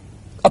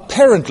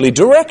 apparently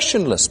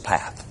directionless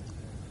path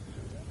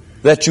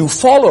that you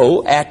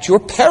follow at your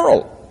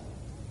peril.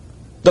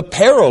 The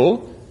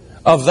peril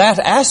of that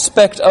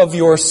aspect of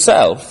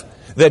yourself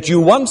that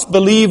you once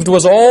believed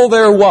was all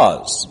there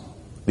was,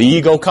 the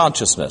ego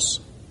consciousness.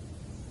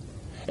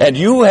 And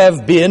you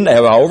have been,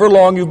 however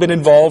long you've been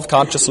involved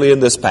consciously in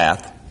this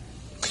path,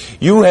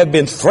 you have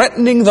been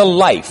threatening the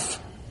life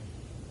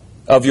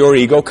of your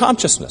ego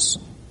consciousness.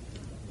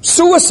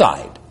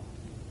 Suicide.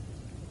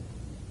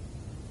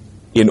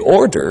 In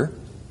order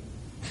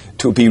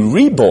to be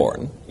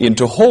reborn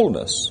into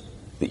wholeness,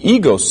 the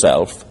ego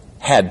self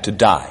had to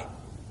die.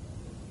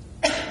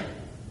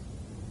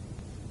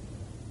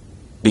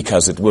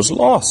 Because it was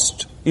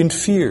lost in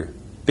fear,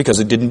 because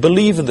it didn't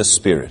believe in the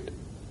Spirit.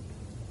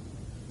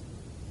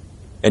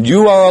 And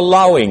you are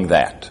allowing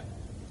that.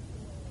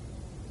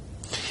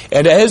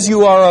 And as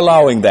you are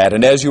allowing that,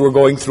 and as you are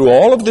going through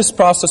all of this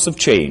process of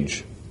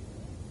change,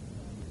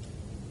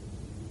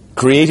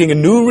 creating a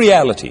new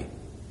reality,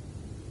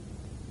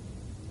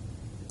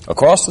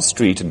 across the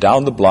street and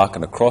down the block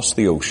and across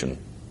the ocean,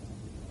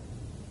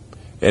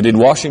 and in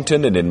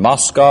Washington and in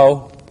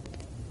Moscow,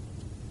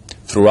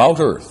 throughout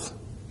Earth,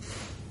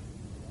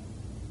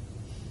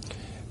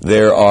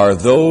 there are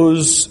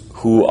those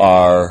who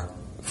are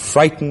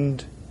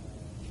frightened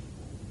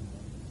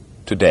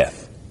to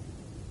death,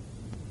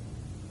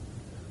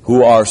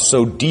 who are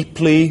so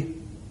deeply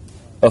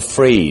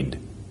afraid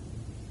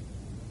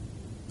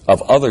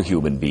of other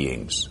human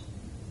beings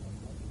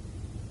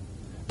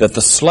that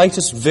the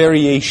slightest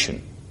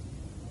variation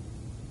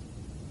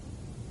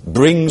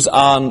brings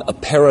on a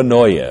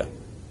paranoia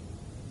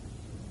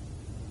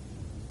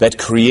that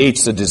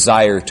creates a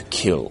desire to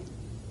kill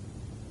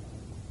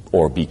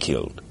or be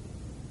killed.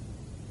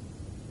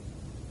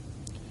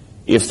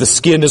 If the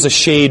skin is a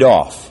shade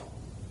off,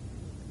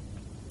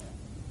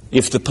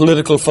 if the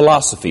political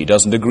philosophy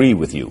doesn't agree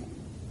with you,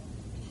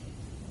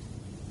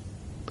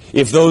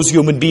 if those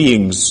human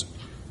beings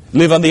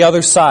live on the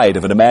other side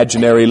of an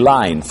imaginary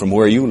line from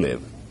where you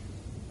live,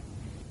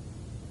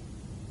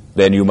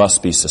 then you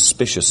must be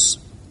suspicious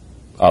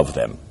of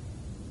them.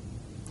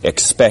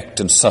 Expect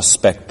and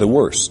suspect the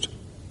worst.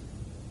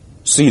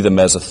 See them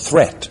as a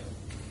threat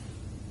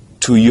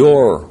to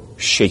your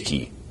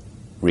shaky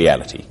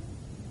reality.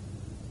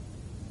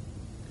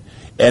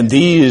 And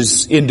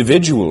these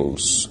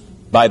individuals,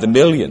 by the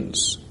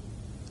millions,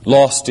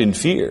 lost in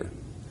fear,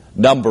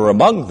 number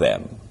among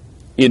them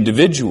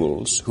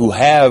individuals who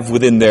have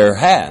within their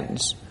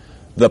hands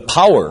the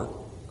power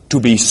to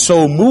be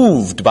so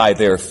moved by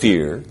their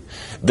fear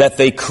that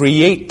they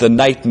create the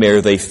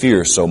nightmare they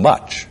fear so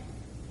much.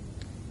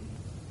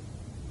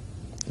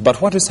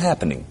 But what is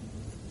happening?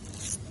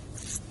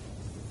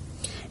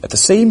 At the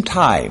same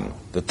time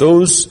that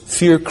those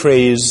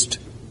fear-crazed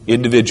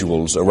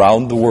individuals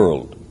around the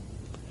world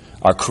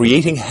are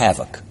creating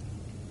havoc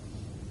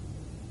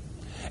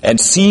and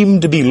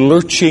seem to be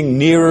lurching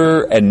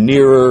nearer and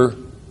nearer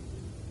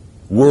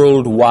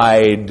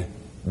worldwide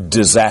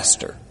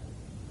disaster,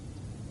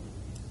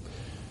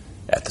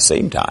 at the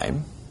same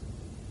time,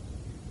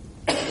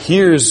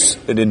 here's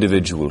an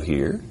individual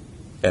here,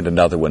 and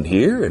another one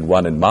here, and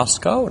one in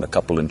Moscow, and a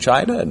couple in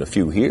China, and a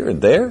few here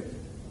and there,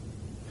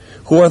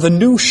 who are the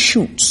new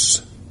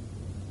shoots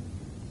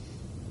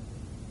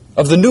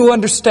of the new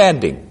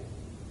understanding,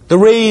 the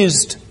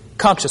raised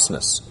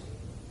consciousness,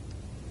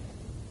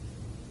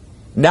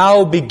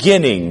 now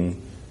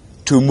beginning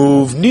to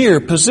move near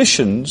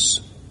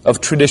positions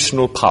of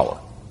traditional power.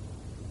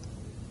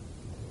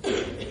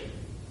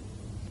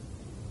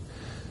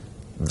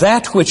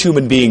 That which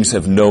human beings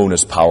have known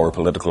as power,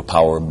 political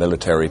power,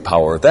 military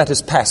power, that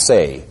is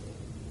passé.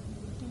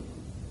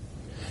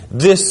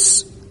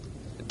 This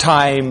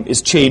time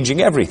is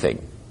changing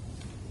everything.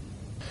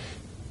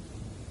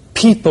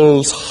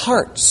 People's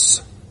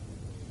hearts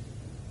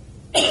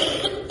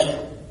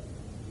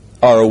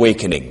are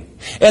awakening.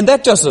 And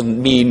that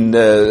doesn't mean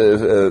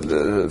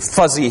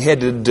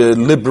fuzzy-headed,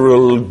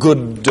 liberal,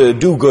 good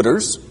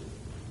do-gooders.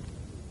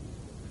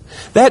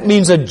 That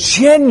means a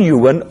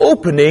genuine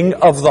opening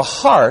of the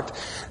heart,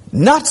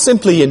 not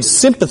simply in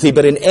sympathy,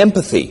 but in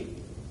empathy.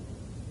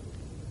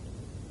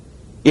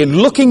 In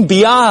looking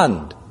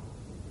beyond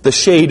the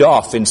shade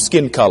off in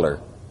skin color,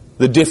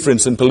 the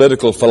difference in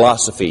political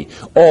philosophy,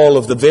 all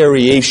of the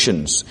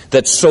variations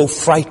that so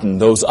frighten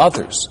those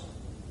others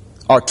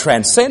are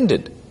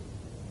transcended.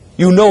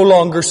 You no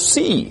longer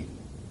see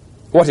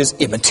what is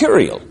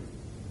immaterial.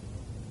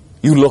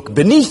 You look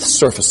beneath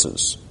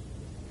surfaces.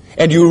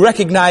 And you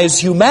recognize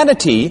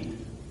humanity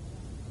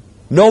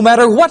no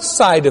matter what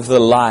side of the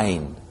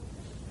line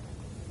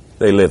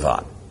they live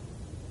on.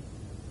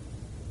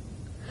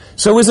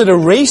 So is it a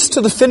race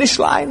to the finish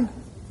line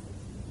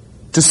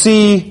to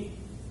see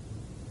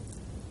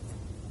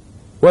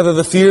whether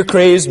the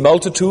fear-crazed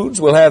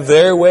multitudes will have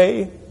their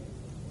way,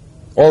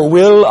 or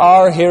will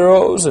our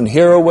heroes and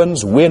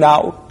heroines win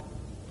out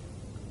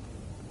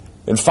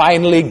and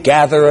finally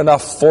gather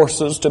enough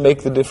forces to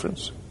make the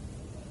difference?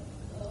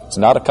 It's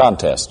not a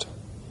contest.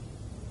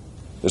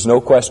 There's no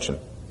question.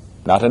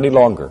 Not any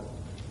longer.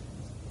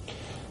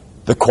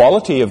 The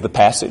quality of the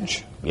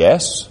passage,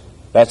 yes,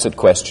 that's at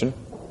question.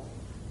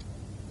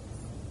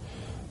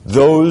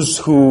 Those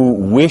who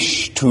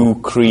wish to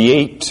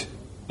create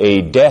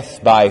a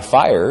death by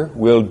fire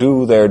will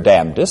do their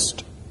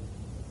damnedest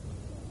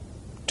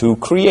to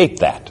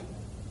create that.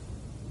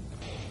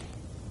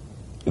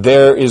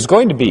 There is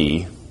going to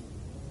be,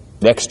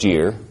 next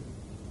year,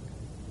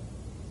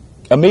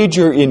 a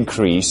major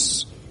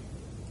increase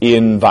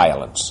in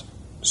violence.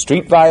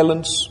 Street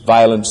violence,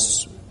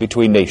 violence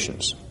between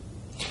nations.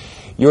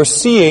 You're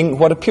seeing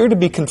what appear to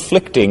be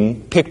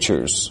conflicting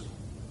pictures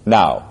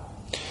now.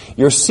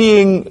 You're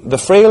seeing the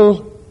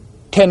frail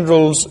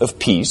tendrils of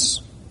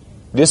peace,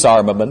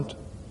 disarmament,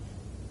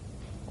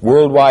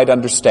 worldwide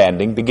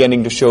understanding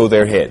beginning to show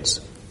their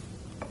heads.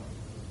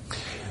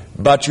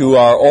 But you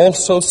are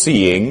also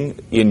seeing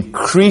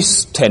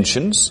increased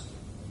tensions.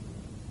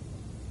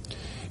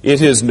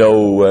 It is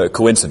no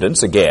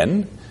coincidence,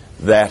 again,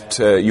 that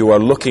you are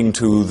looking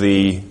to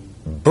the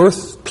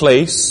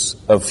birthplace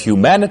of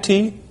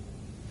humanity,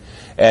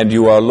 and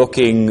you are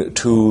looking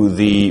to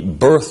the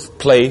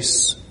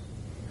birthplace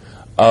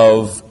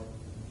of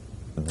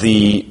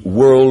the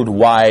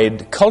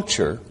worldwide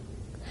culture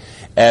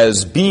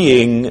as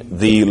being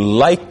the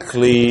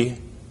likely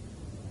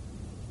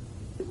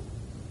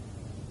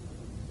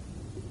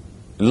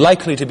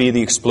to be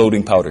the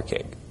exploding powder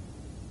keg.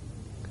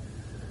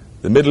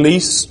 The Middle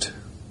East,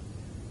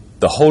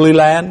 the Holy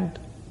Land.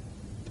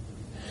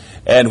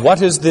 And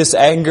what is this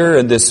anger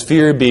and this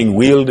fear being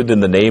wielded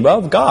in the name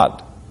of?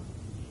 God.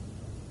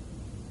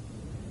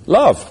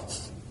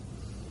 Love.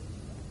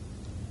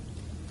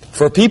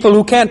 For people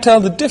who can't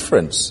tell the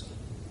difference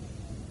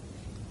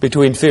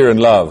between fear and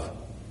love,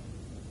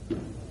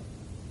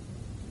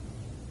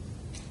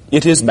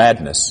 it is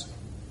madness.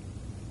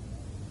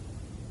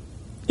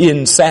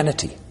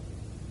 Insanity.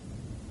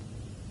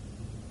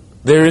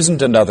 There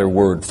isn't another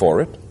word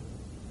for it.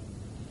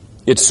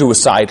 It's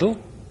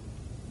suicidal.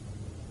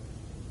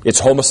 It's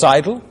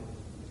homicidal.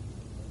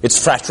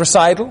 It's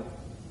fratricidal.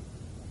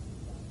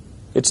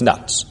 It's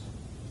nuts.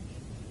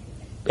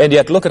 And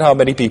yet look at how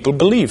many people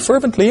believe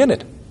fervently in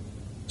it.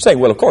 Saying,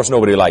 well, of course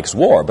nobody likes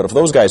war, but if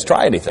those guys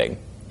try anything.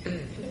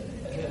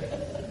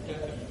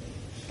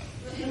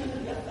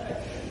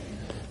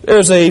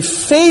 There's a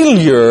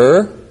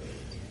failure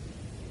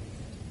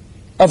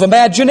of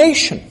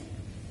imagination.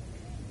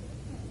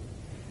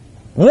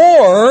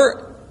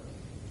 War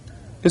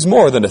is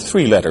more than a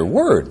three-letter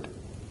word.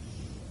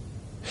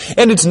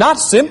 And it's not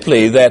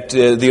simply that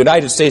the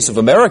United States of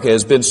America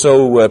has been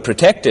so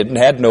protected and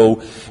had no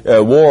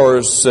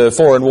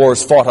foreign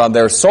wars fought on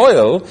their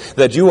soil,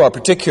 that you are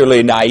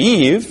particularly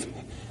naive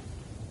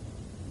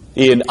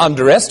in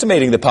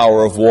underestimating the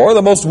power of war.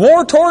 The most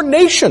war-torn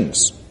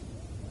nations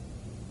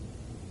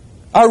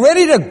are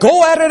ready to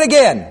go at it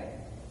again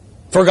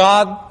for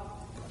God,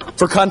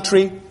 for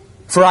country,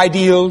 for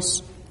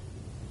ideals,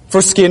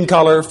 for skin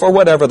color, for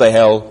whatever the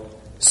hell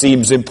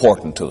seems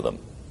important to them.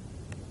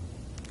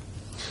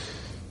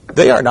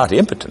 They are not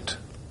impotent.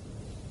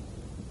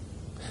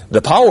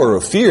 The power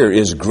of fear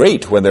is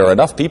great when there are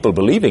enough people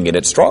believing in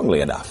it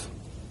strongly enough.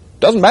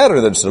 Doesn't matter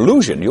that it's an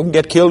illusion. You can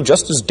get killed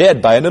just as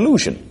dead by an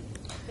illusion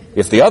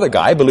if the other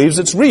guy believes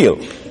it's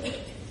real.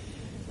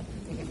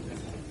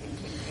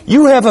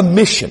 You have a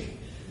mission,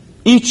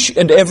 each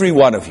and every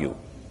one of you.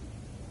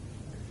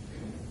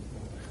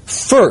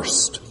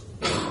 First,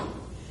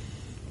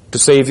 to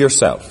save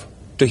yourself,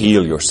 to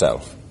heal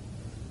yourself.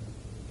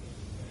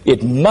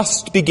 It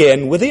must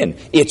begin within.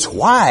 It's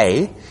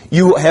why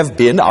you have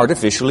been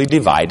artificially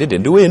divided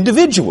into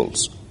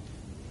individuals.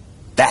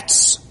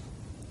 That's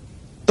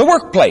the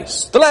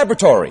workplace, the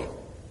laboratory.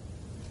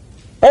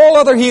 All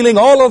other healing,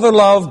 all other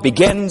love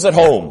begins at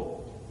home.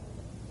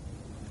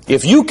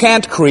 If you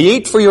can't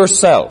create for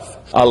yourself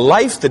a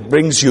life that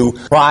brings you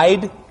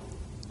pride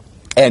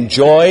and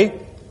joy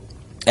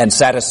and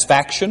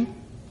satisfaction,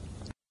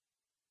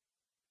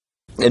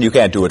 and you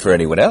can't do it for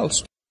anyone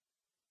else.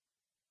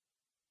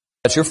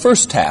 That's your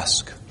first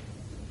task.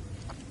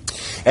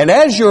 And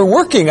as you're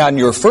working on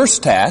your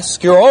first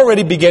task, you're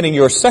already beginning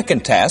your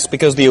second task,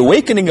 because the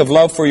awakening of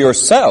love for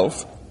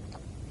yourself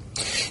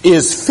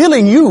is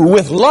filling you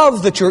with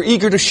love that you're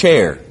eager to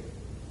share,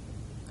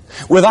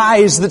 with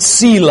eyes that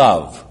see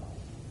love,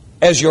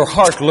 as your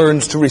heart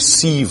learns to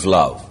receive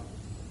love.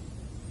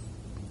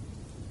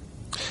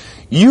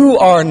 You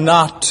are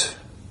not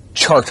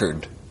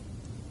chartered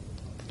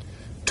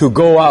to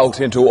go out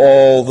into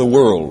all the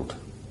world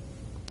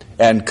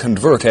and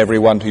convert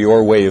everyone to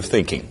your way of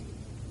thinking.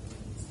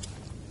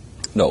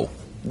 No,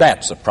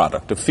 that's a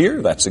product of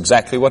fear. That's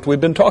exactly what we've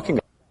been talking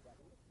about.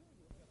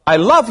 I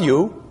love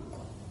you,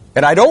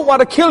 and I don't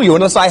want to kill you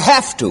unless I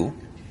have to.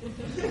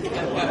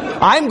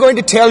 I'm going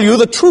to tell you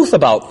the truth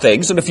about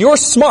things, and if you're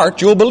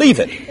smart, you'll believe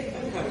it.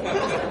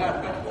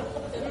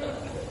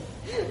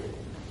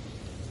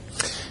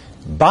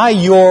 By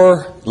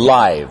your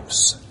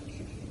lives,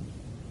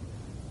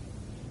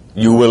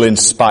 you will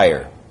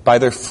inspire. By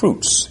their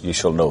fruits ye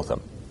shall know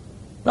them.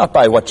 not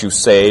by what you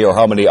say or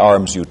how many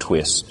arms you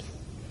twist,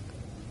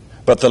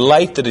 but the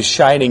light that is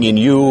shining in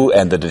you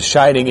and that is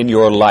shining in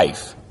your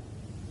life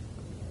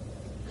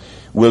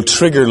will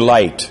trigger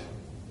light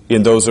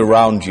in those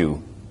around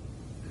you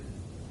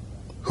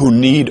who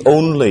need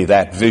only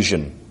that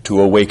vision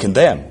to awaken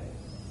them.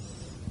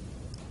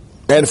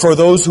 And for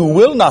those who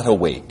will not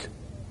awake,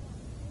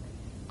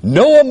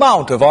 no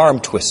amount of arm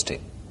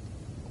twisting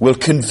will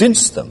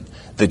convince them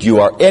that you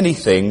are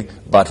anything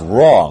but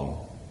wrong,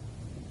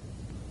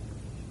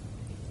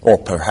 or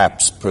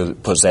perhaps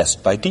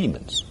possessed by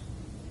demons.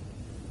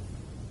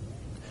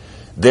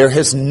 There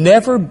has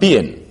never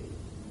been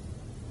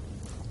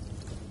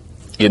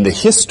in the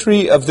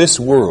history of this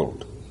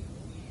world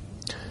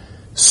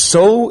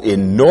so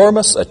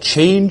enormous a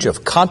change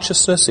of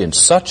consciousness in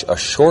such a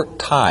short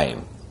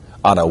time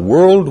on a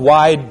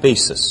worldwide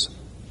basis.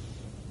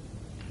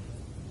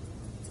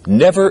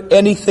 Never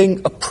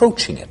anything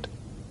approaching it.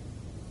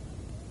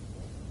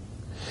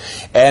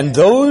 And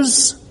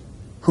those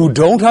who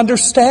don't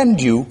understand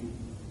you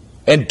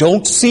and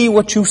don't see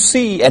what you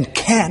see and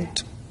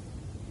can't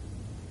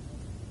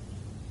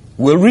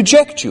will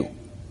reject you,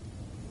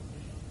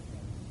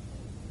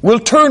 will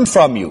turn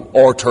from you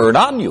or turn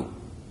on you.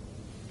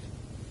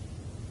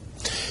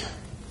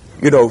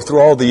 You know, through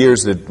all the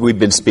years that we've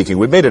been speaking,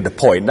 we've made it a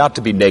point not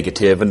to be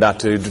negative and not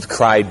to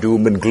cry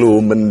doom and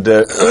gloom and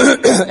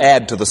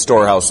add to the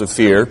storehouse of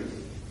fear,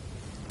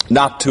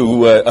 not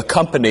to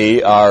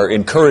accompany our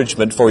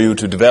encouragement for you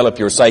to develop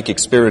your psychic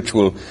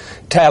spiritual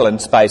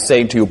talents by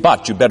saying to you,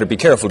 but you better be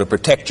careful to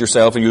protect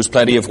yourself and use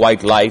plenty of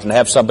white light and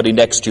have somebody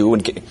next to you,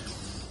 and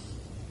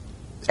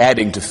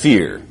adding to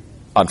fear,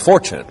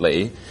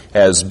 unfortunately,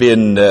 has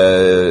been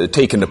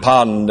taken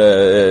upon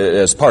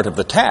as part of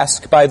the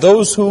task by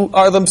those who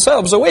are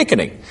themselves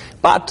awakening.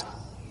 But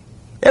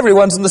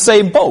everyone's in the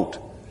same boat.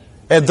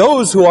 And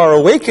those who are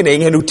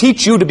awakening and who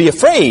teach you to be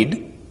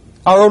afraid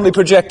are only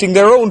projecting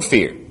their own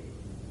fear.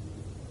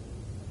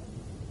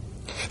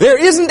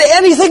 There isn't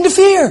anything to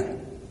fear.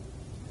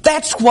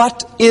 That's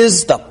what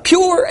is the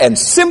pure and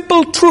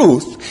simple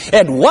truth.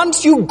 And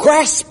once you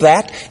grasp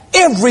that,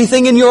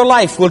 everything in your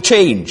life will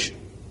change.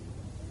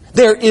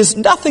 There is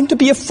nothing to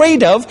be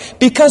afraid of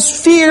because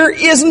fear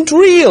isn't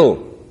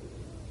real.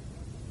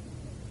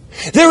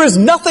 There is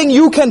nothing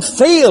you can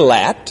fail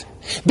at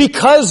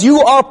because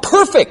you are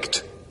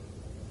perfect.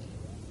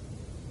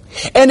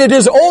 And it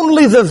is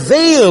only the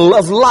veil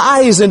of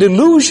lies and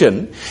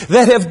illusion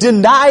that have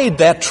denied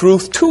that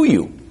truth to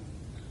you.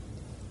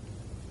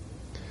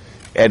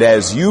 And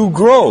as you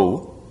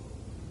grow,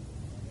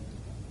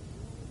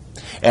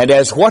 and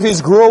as what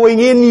is growing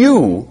in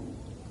you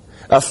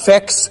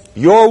affects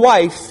your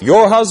wife,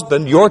 your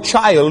husband, your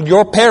child,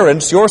 your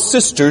parents, your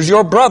sisters,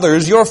 your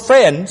brothers, your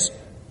friends,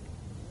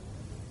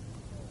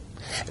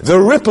 the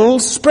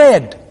ripples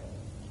spread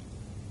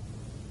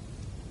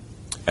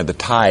and the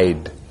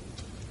tide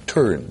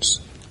turns.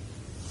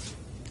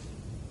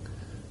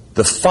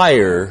 The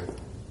fire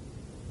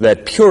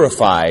that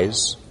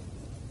purifies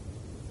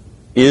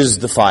is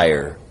the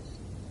fire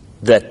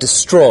that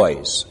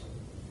destroys.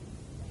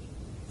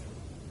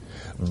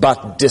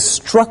 But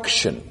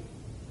destruction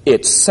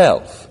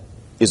itself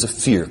is a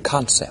fear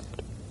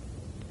concept.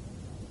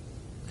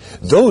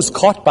 Those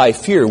caught by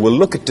fear will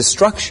look at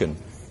destruction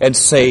and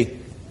say,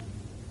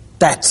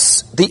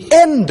 that's the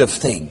end of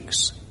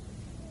things.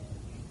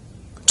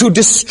 To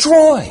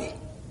destroy.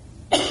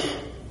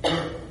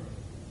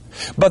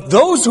 But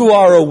those who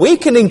are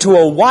awakening to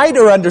a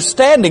wider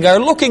understanding are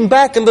looking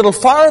back a little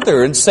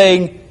farther and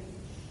saying,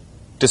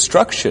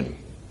 destruction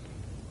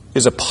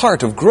is a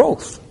part of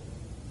growth.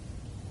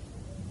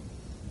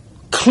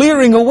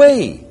 Clearing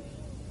away,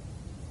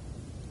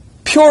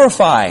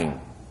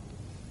 purifying,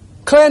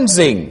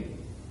 cleansing,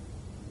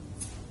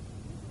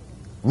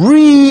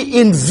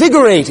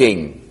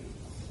 reinvigorating,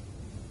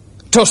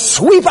 to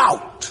sweep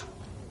out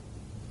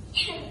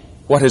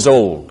what is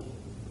old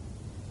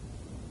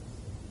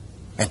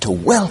and to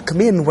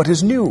welcome in what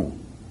is new.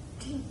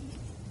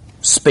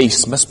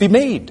 Space must be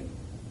made.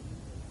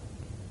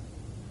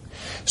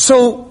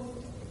 So,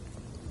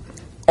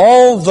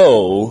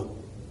 although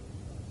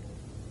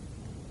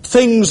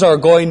things are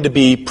going to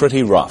be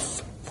pretty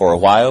rough for a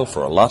while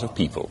for a lot of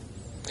people,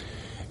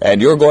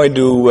 and you're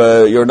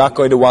not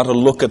going to want to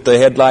look at the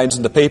headlines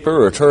in the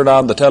paper or turn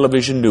on the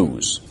television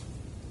news.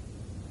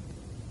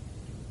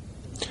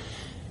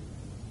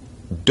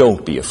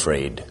 Don't be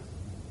afraid.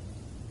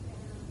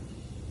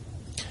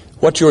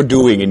 What you're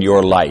doing in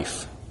your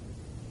life,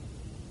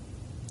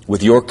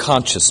 with your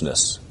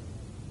consciousness,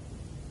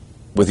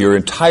 with your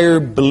entire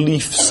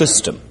belief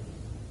system,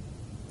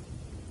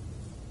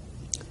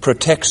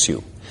 protects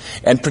you.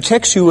 And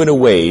protects you in a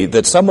way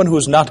that someone who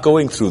is not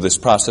going through this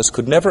process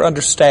could never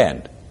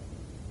understand.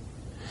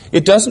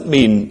 It doesn't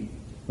mean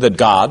that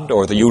God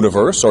or the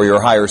universe or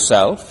your higher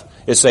self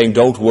is saying,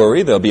 don't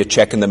worry, there'll be a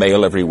check in the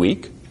mail every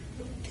week.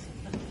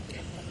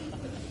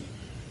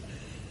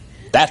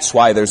 That's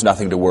why there's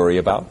nothing to worry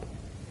about.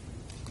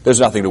 There's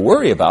nothing to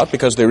worry about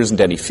because there isn't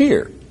any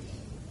fear.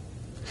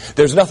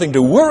 There's nothing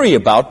to worry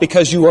about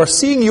because you are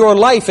seeing your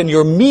life and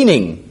your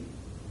meaning,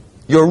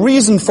 your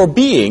reason for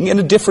being in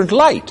a different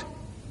light.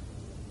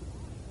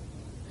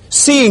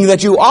 Seeing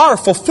that you are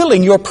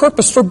fulfilling your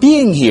purpose for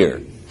being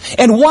here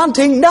and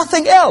wanting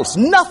nothing else.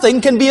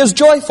 Nothing can be as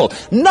joyful.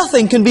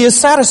 Nothing can be as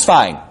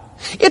satisfying.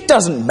 It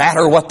doesn't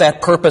matter what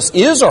that purpose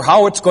is or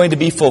how it's going to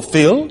be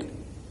fulfilled.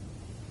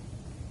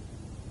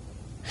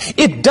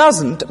 It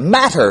doesn't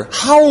matter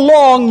how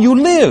long you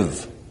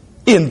live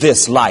in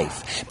this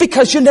life,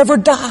 because you never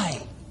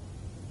die.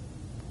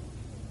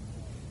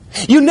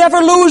 You never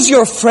lose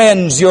your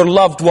friends, your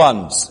loved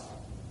ones.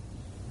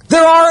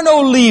 There are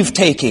no leave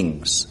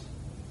takings.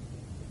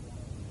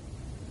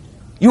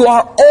 You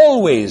are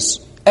always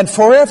and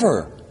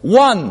forever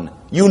one,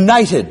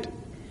 united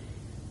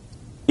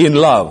in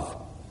love.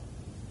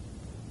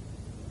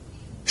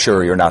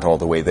 Sure, you're not all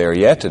the way there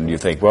yet, and you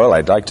think, well,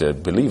 I'd like to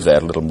believe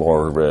that a little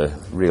more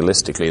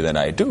realistically than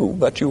I do,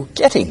 but you're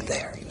getting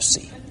there, you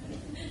see.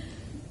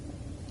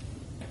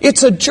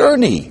 It's a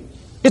journey.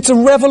 It's a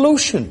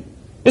revolution.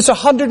 It's a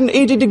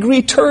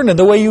 180-degree turn in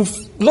the way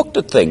you've looked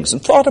at things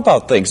and thought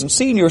about things and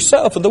seen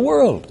yourself and the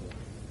world.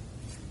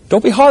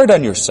 Don't be hard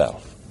on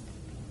yourself.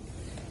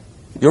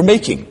 You're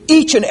making,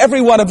 each and every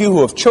one of you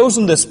who have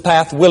chosen this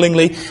path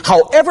willingly,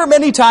 however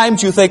many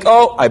times you think,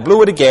 oh, I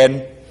blew it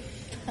again.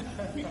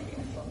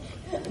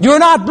 You're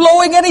not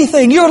blowing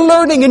anything. You're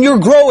learning and you're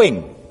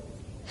growing.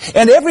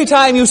 And every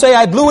time you say,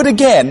 I blew it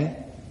again,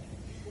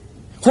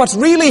 what's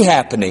really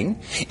happening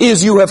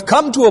is you have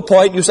come to a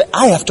point, you say,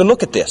 I have to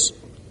look at this.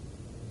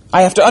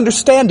 I have to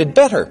understand it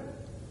better.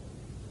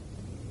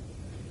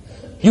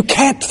 You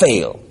can't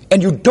fail,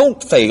 and you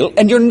don't fail,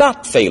 and you're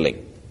not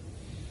failing.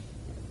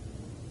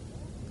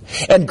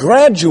 And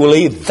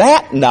gradually,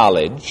 that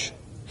knowledge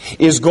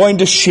is going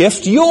to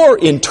shift your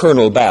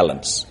internal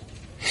balance.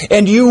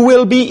 And you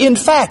will be, in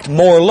fact,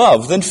 more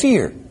love than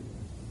fear.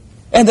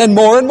 And then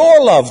more and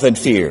more love than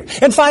fear.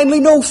 And finally,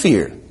 no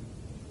fear.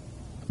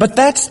 But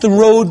that's the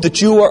road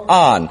that you are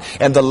on.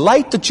 And the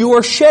light that you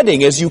are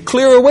shedding as you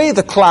clear away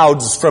the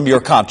clouds from your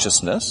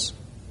consciousness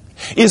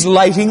is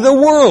lighting the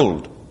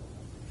world.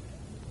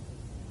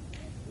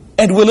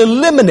 And will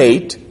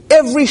eliminate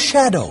every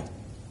shadow.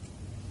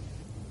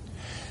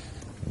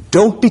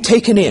 Don't be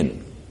taken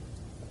in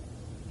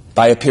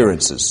by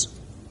appearances.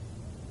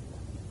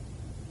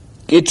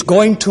 It's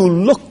going to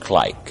look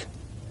like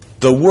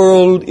the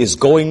world is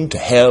going to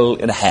hell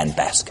in a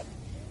handbasket.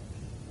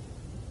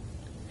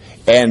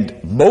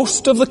 And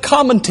most of the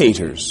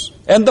commentators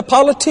and the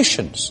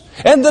politicians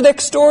and the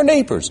next door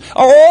neighbors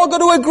are all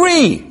going to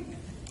agree.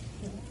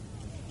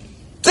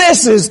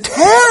 This is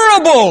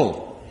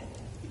terrible.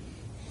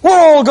 We're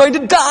all going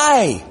to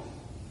die.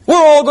 We're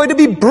all going to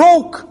be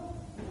broke.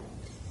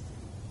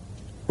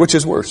 Which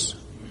is worse?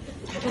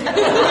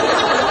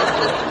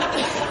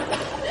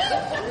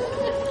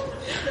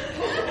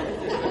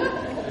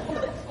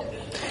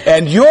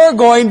 And you're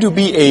going to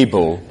be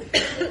able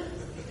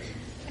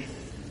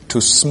to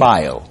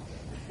smile.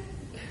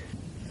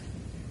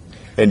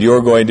 And you're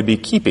going to be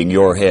keeping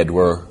your head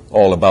where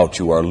all about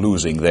you are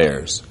losing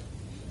theirs.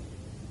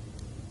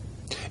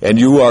 And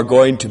you are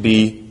going to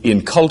be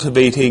in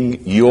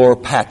cultivating your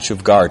patch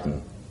of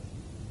garden,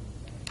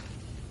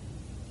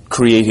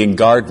 creating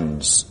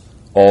gardens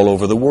all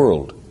over the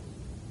world.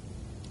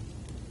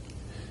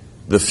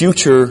 The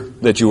future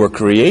that you are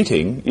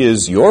creating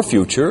is your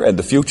future and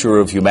the future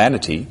of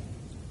humanity,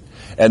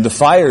 and the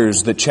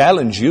fires that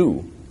challenge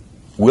you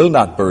will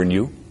not burn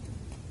you,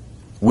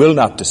 will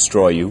not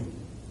destroy you.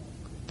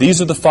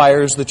 These are the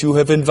fires that you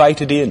have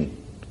invited in,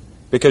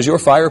 because you're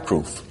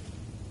fireproof.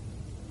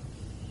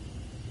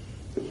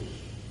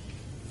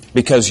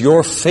 Because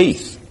your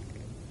faith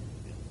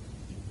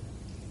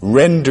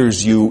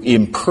renders you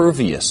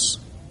impervious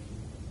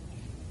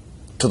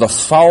to the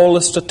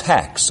foulest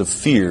attacks of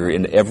fear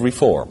in every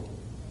form.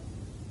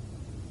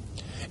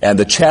 And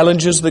the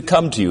challenges that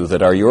come to you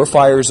that are your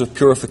fires of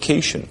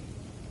purification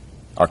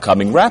are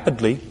coming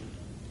rapidly,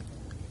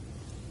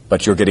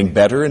 but you're getting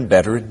better and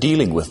better at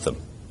dealing with them.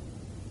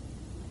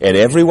 And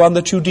everyone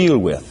that you deal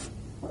with,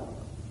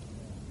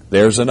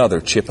 there's another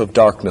chip of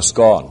darkness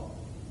gone.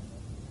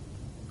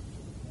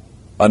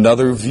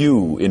 Another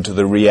view into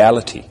the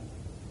reality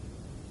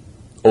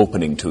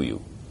opening to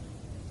you.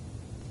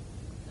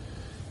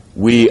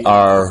 We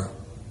are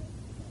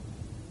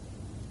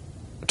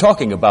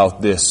talking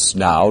about this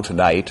now,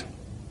 tonight,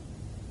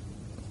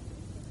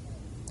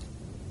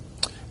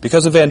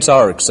 because events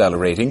are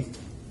accelerating,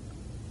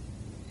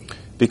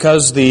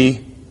 because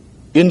the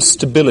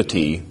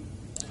instability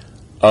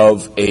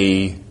of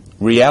a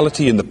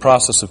reality in the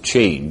process of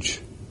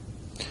change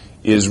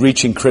is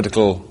reaching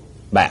critical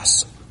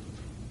mass.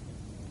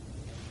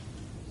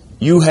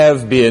 You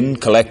have been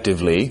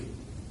collectively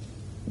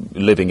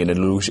living in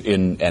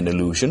an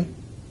illusion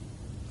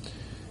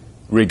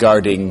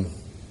regarding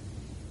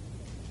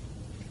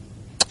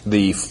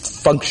the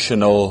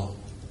functional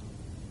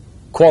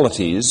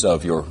qualities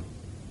of your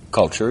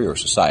culture, your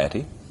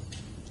society.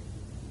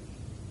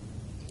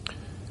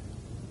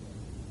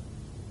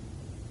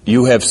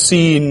 You have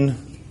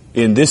seen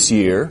in this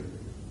year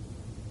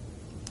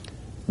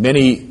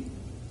many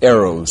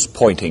arrows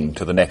pointing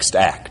to the next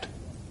act.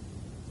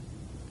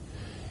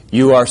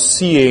 You are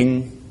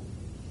seeing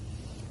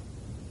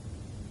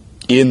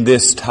in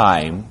this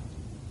time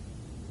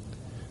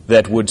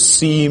that would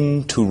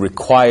seem to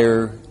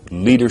require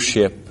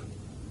leadership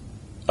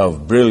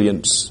of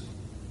brilliance,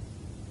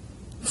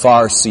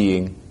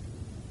 far-seeing.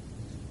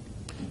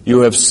 You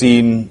have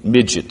seen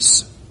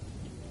midgets.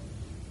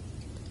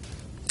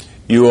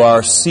 You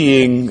are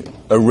seeing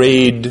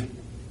arrayed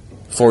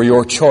for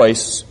your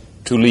choice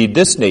to lead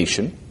this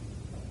nation,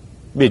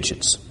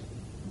 midgets,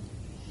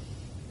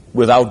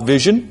 without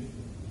vision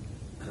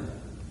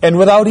and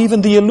without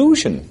even the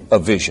illusion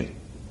of vision.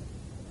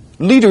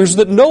 Leaders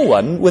that no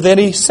one with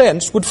any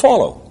sense would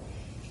follow,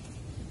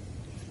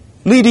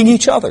 leading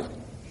each other.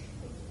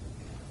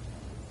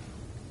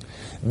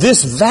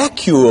 This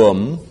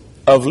vacuum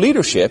of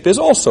leadership is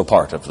also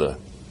part of the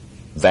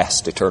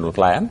vast eternal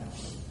plan.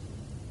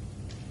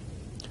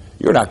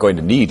 You're not going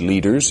to need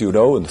leaders, you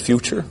know, in the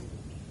future.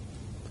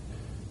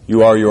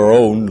 You are your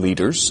own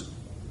leaders.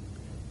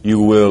 You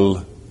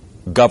will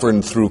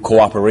govern through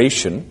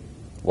cooperation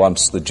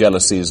once the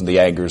jealousies and the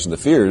angers and the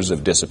fears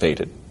have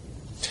dissipated.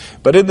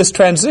 But in this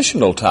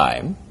transitional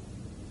time,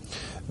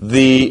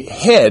 the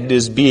head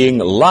is being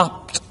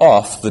lopped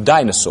off the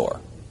dinosaur.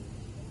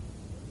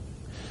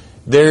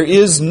 There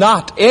is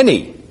not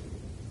any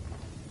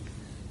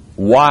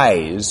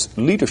wise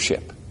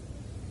leadership,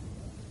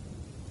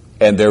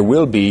 and there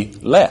will be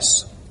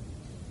less.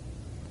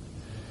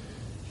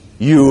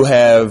 You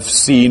have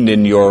seen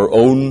in your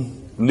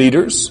own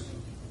leaders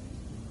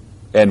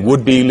and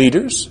would-be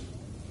leaders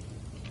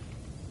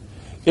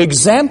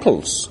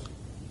examples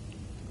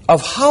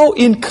of how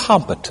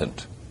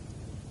incompetent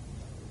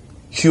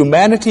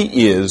humanity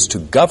is to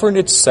govern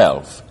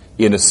itself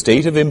in a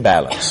state of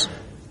imbalance.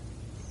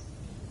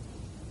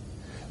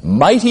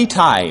 Mighty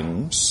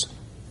Times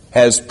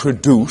has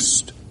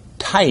produced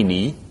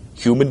tiny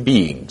human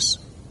beings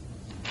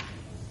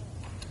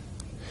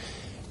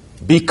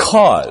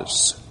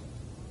because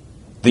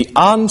the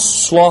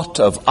onslaught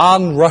of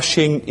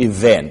onrushing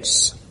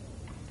events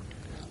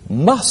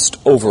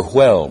must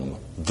overwhelm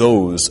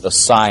those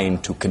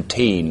assigned to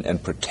contain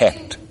and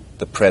protect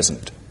the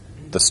present,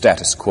 the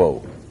status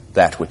quo,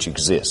 that which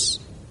exists.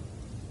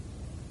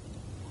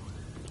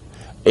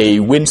 A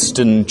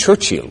Winston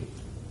Churchill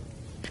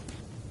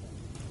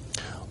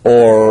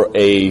or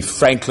a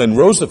Franklin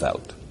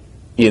Roosevelt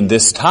in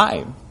this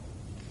time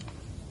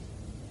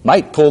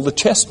might pull the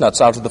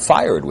chestnuts out of the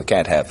fire, and we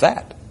can't have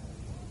that.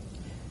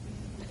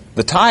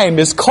 The time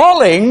is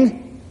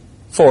calling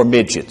for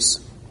midgets,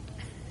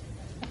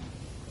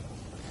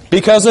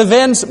 because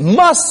events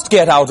must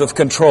get out of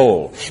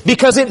control,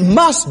 because it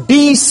must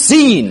be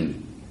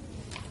seen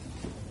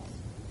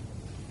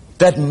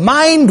that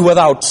mind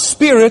without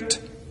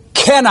spirit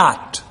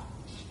cannot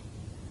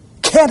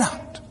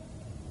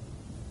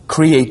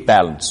create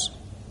balance,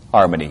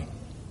 harmony,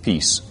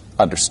 peace,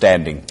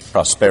 understanding,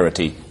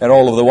 prosperity, and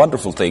all of the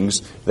wonderful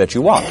things that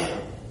you want.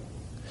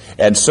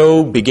 And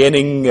so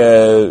beginning's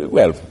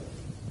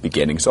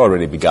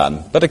already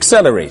begun, but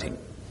accelerating.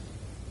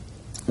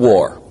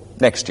 War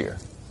next year.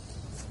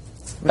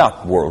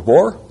 Not world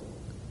war,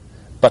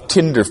 but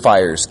tinder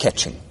fires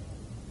catching,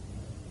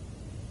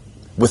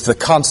 with the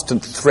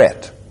constant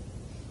threat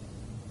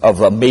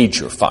of a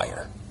major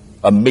fire,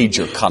 a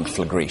major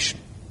conflagration.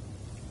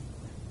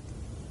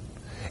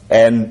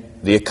 And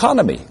the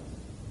economy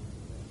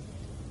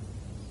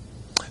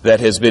that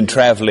has been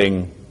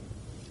traveling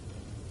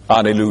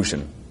on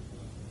illusion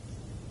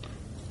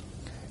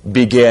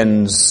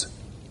begins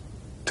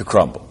to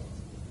crumble.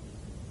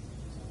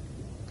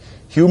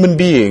 Human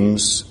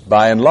beings,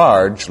 by and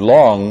large,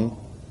 long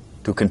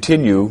to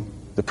continue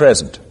the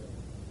present,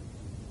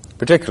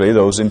 particularly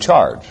those in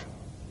charge,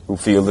 who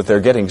feel that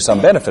they're getting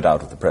some benefit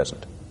out of the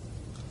present.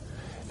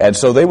 And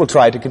so they will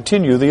try to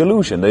continue the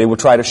illusion. They will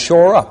try to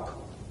shore up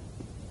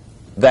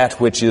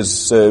that which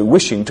is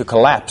wishing to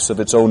collapse of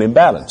its own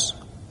imbalance.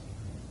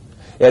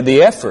 And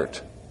the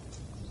effort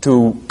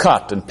to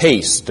cut and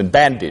paste and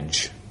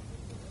bandage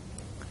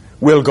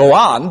will go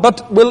on,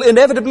 but will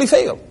inevitably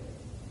fail.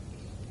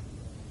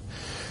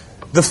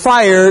 The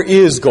fire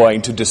is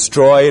going to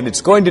destroy, and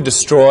it's going to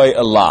destroy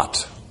a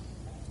lot.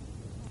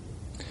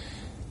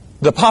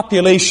 The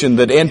population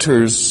that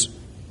enters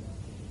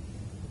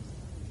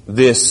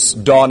this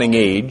dawning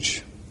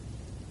age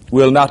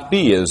will not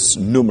be as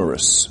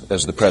numerous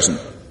as the present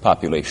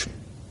population.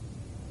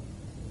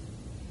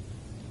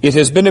 It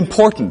has been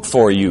important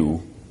for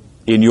you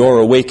in your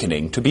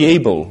awakening to be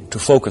able to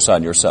focus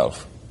on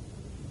yourself.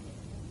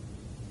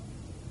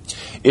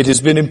 It has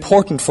been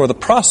important for the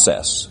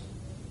process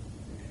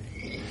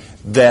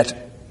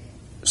that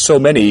so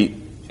many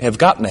have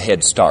gotten a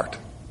head start,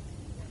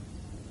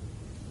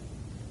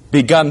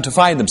 begun to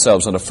find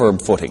themselves on a firm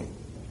footing,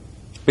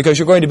 because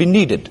you're going to be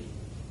needed.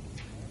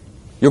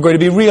 You're going to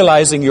be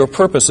realizing your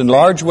purpose in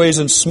large ways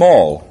and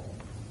small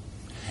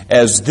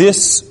as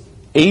this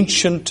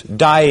ancient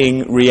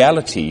dying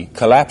reality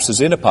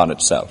collapses in upon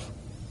itself.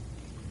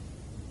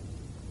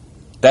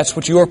 That's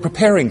what you're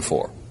preparing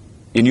for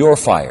in your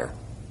fire,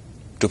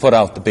 to put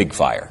out the big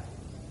fire.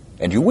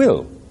 And you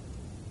will,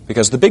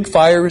 because the big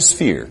fire is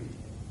fear.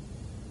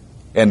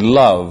 And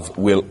love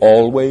will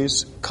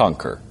always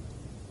conquer.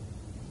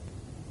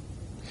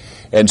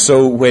 And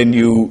so when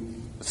you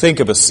think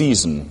of a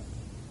season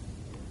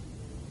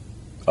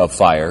of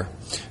fire,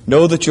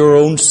 know that your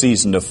own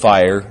season of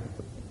fire,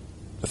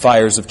 the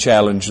fires of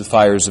challenge, the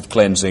fires of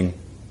cleansing,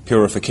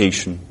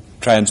 purification,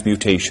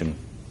 transmutation,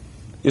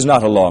 is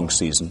not a long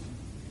season.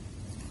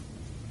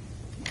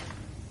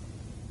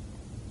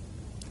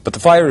 But the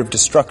fire of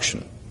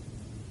destruction,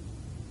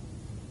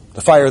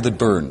 the fire that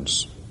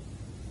burns,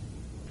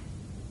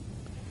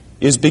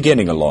 is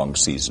beginning a long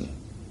season.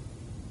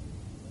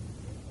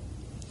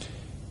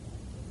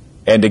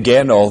 And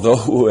again,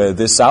 although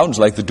this sounds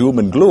like the doom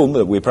and gloom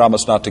that we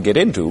promise not to get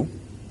into,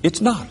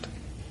 it's not.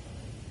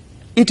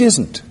 It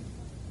isn't.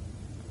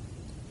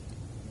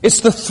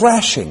 It's the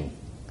thrashing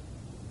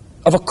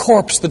of a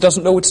corpse that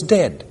doesn't know it's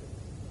dead.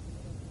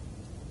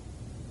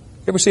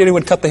 You ever see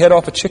anyone cut the head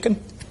off a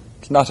chicken?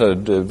 It's not a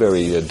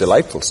very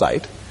delightful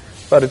sight,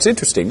 but it's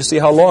interesting to see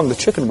how long the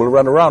chicken will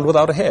run around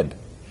without a head.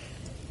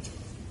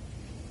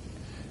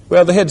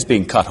 Well, the head's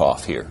being cut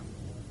off here.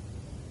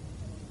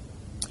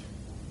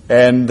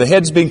 And the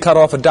head's being cut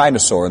off a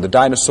dinosaur, and the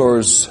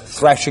dinosaur's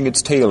thrashing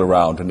its tail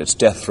around in its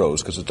death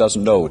throes because it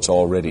doesn't know it's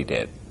already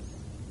dead.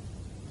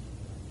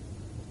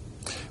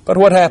 But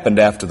what happened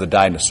after the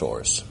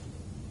dinosaurs?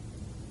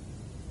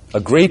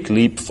 A great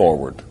leap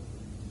forward.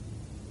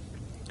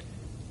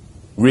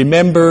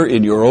 Remember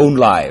in your own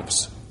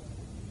lives.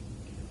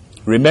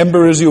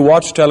 Remember as you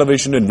watch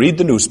television and read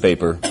the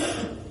newspaper.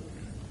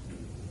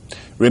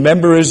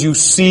 Remember as you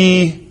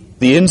see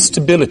the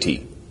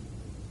instability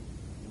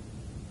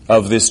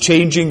of this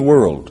changing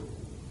world,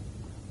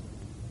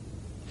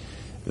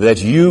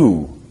 that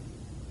you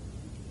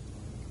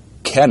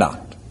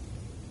cannot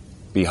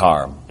be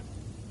harmed,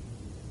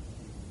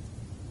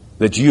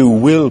 that you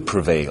will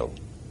prevail,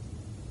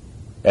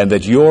 and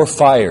that your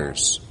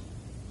fires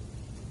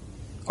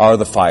are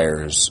the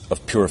fires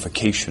of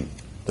purification,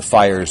 the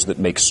fires that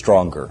make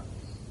stronger,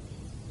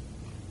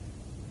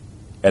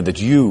 and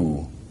that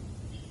you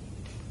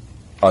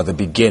are the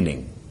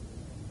beginning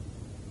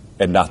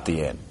and not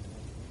the end.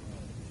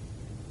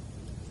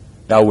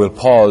 Now we'll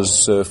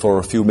pause for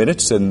a few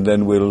minutes and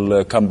then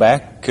we'll come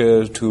back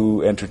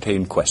to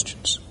entertain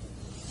questions.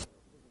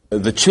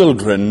 The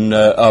children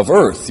of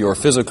earth, your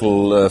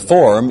physical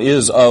form,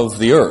 is of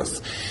the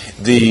earth.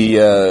 The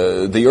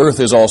earth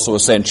is also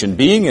a sentient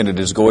being, and it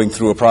is going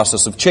through a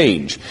process of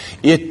change.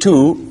 It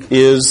too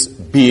is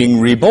being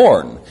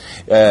reborn.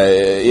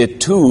 It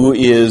too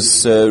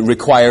is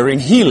requiring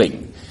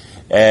healing.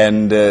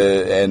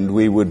 And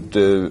we would,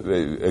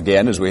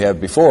 again, as we have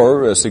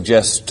before,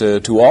 suggest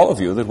to all of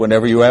you that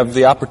whenever you have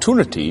the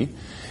opportunity,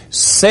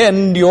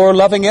 send your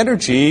loving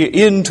energy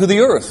into the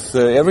earth.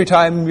 Every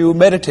time you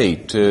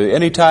meditate,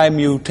 anytime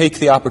you take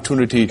the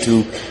opportunity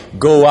to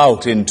go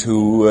out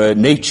into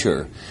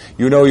nature,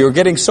 you know, you're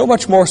getting so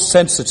much more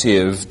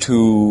sensitive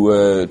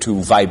to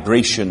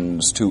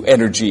vibrations, to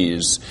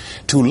energies,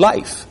 to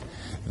life,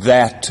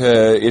 that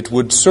it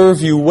would serve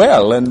you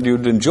well, and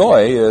you'd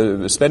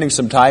enjoy spending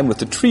some time with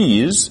the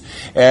trees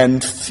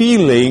and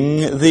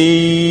feeling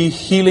the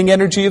healing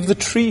energy of the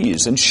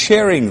trees and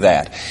sharing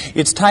that.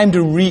 It's time to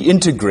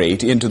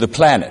reintegrate into the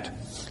planet.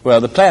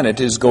 Well, the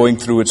planet is going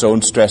through its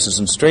own stresses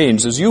and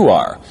strains as you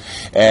are,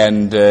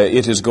 and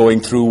it is going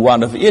through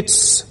one of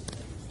its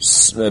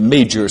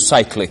major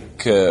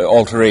cyclic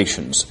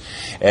alterations.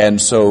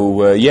 And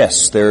so,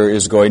 yes, there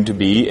is going to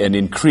be an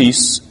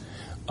increase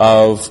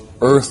of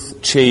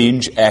earth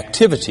change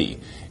activity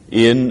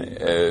in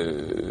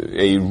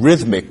a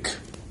rhythmic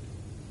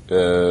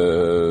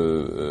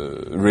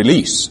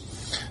release.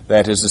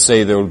 That is to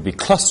say, there will be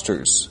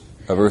clusters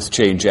of earth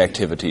change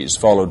activities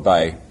followed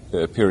by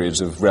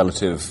periods of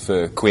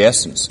relative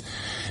quiescence.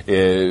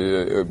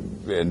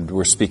 And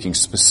we're speaking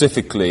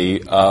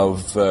specifically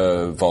of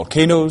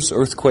volcanoes,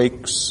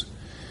 earthquakes,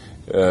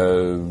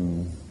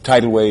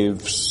 tidal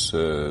waves,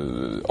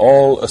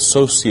 all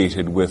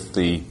associated with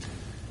the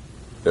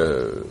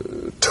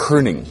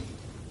turning,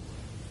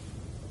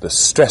 the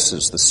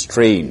stresses, the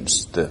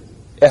strains, the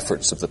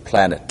efforts of the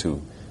planet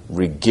to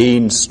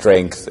regain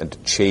strength and to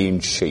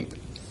change shape.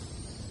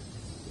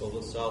 Will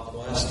the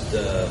Southwest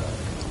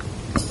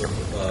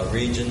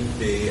region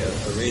be a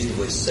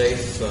reasonably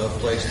safe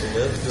place to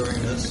live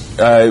during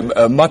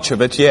this? Much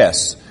of it,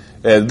 yes.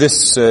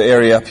 This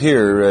area up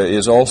here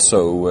is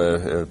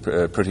also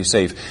pretty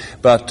safe.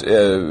 But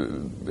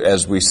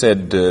as we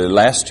said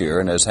last year,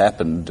 and as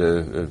happened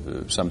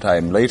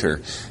sometime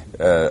later,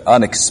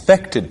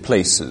 unexpected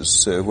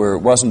places where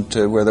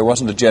there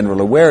wasn't a general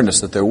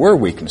awareness that there were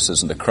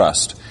weaknesses in the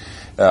crust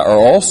are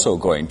also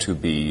going to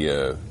be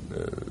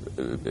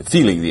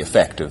feeling the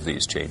effect of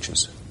these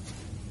changes.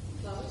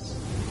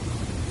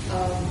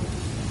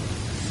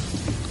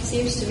 It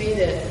seems to me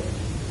that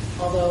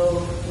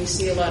although we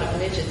see a lot of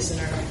midgets in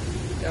our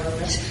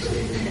government,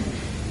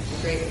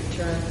 a great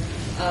term,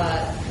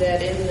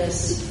 that in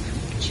this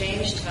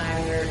change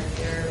time, there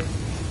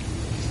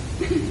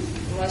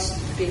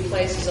must be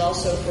places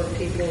also for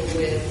people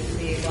with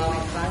the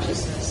evolving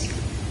consciousness.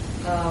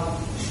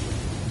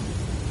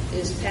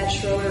 Is Pat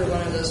Schroeder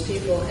one of those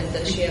people, and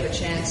does she have a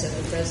chance at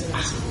the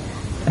presidency?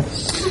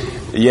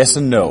 Yes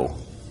and no.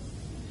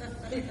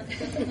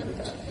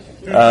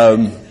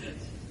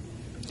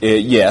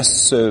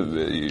 Yes,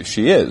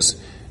 she is.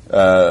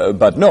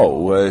 But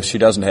no, she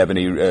doesn't have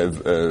any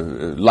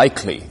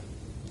likely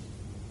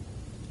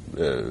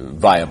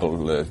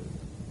viable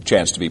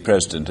chance to be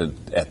president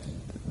at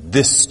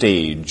this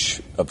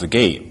stage of the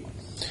game.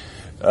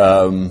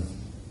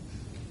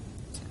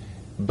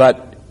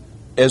 But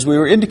as we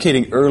were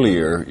indicating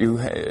earlier,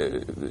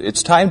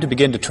 it's time to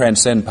begin to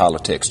transcend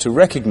politics, to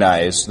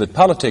recognize that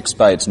politics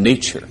by its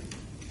nature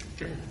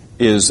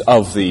is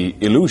of the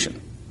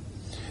illusion,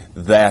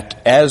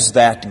 that as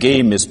that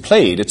game is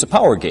played, it's a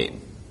power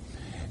game.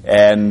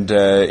 And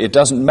it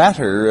doesn't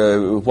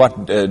matter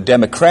what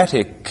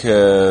democratic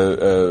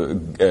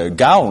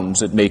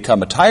gowns it may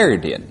come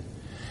attired in.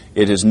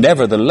 It is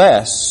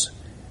nevertheless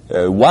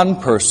one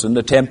person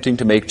attempting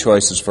to make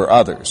choices for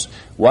others,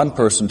 one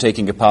person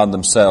taking upon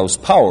themselves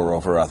power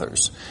over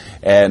others.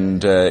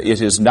 And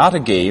it is not a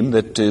game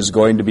that is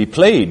going to be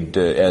played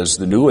as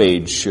the New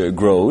Age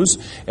grows.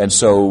 And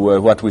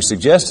so what we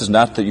suggest is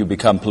not that you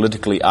become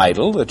politically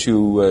idle, that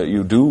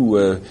you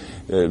do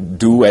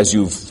as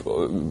you've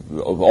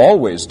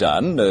always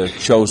done,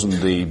 chosen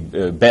the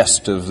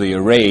best of the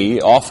array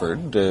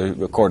offered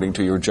according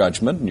to your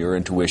judgment and your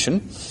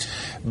intuition,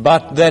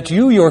 but that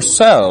you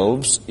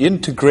yourselves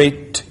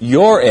integrate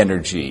your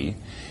energy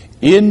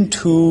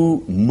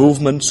into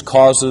movements,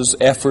 causes,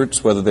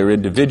 efforts, whether they're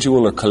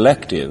individual or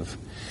collective,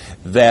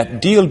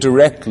 that deal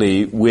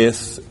directly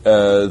with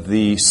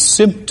the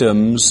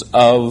symptoms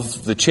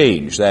of the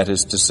change, that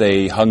is to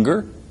say,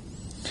 hunger,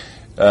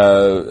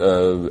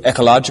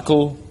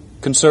 ecological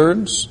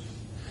concerns,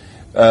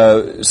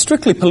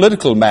 strictly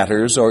political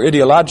matters or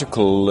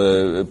ideological,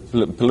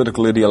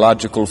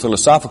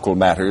 philosophical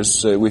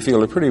matters, we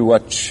feel are pretty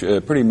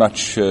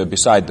much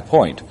beside the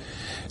point.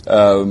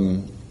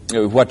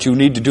 What you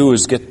need to do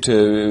is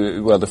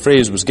the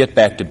phrase was get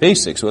back to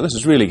basics. Well, this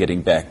is really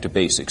getting back to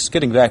basics,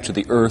 getting back to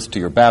the earth, to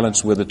your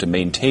balance with it, to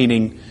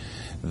maintaining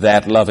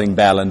that loving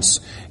balance,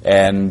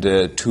 and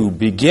to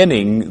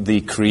beginning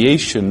the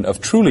creation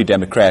of truly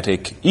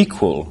democratic,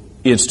 equal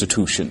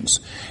institutions.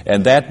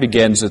 And that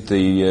begins at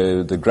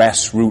the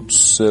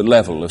grassroots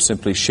level of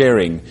simply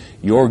sharing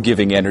your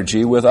giving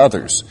energy with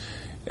others.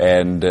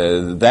 And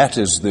that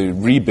is the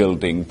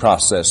rebuilding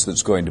process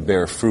that's going to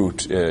bear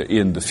fruit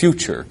in the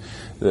future.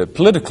 The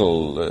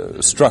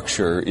political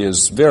structure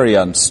is very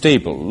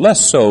unstable,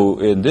 less so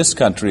in this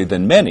country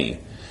than many,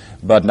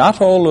 but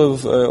not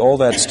all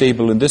that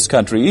stable in this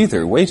country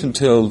either. Wait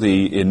until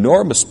the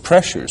enormous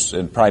pressures,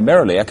 and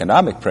primarily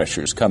economic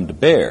pressures, come to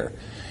bear,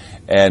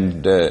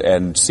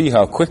 and see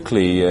how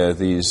quickly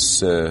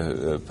these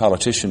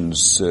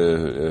politicians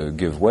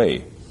give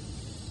way.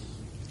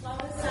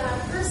 Plautus, on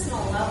a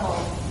personal level,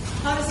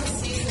 how does the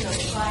season of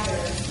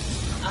fire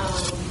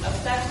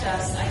affect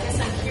us? I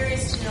guess I'm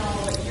curious to know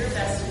what your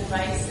best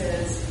advice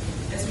is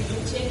as we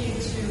continue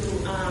to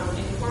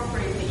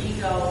incorporate the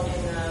ego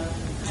in the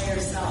higher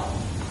self.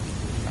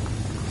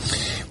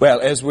 Well,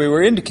 as we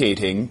were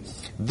indicating,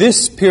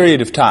 this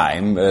period of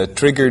time,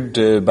 triggered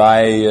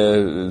by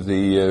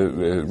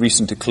the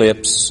recent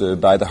eclipse,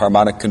 by the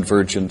harmonic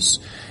convergence,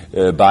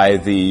 by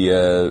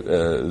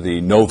the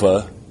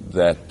nova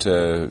that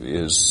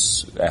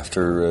is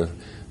after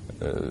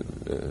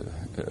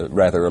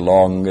rather a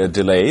long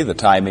delay. The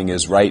timing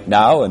is right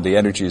now, and the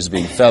energy is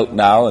being felt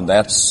now, and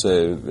that's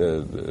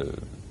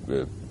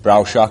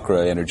brow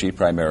chakra energy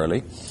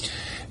primarily.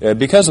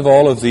 Because of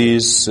all of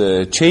these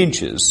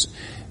changes,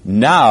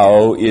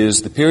 now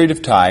is the period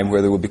of time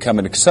where there will become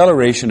an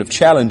acceleration of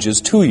challenges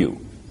to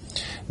you.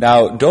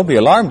 Now, don't be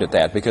alarmed at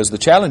that, because the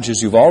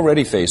challenges you've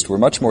already faced were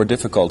much more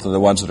difficult than the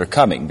ones that are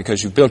coming,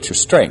 because you've built your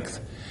strength,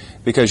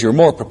 because you're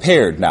more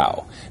prepared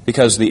now,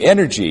 because the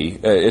energy,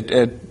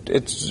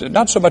 it's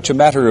not so much a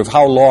matter of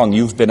how long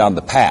you've been on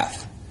the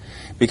path,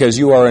 because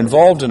you are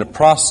involved in a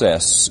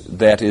process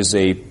that is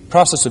a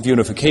process of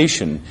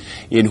unification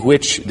in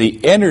which the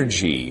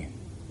energy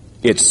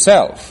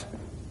itself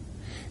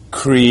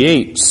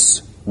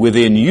creates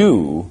within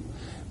you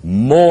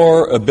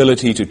more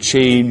ability to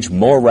change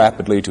more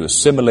rapidly, to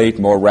assimilate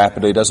more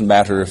rapidly. It doesn't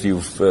matter if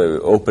you've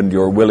opened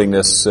your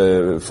willingness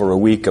for a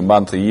week, a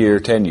month, a year,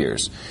 10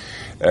 years.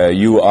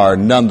 You are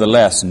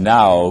nonetheless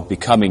now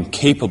becoming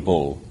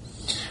capable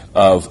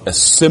of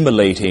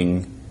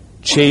assimilating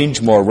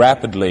change more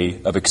rapidly,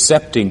 of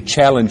accepting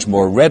challenge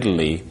more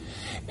readily,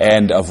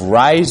 and of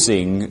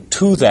rising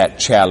to that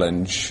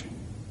challenge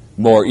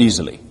more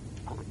easily.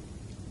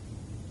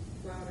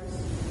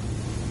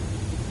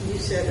 You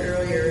said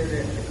earlier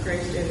that the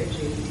Christ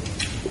energy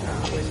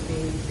was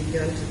being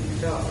begun to be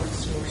felt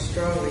more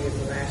strongly in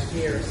the last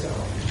year or so.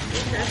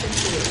 What happened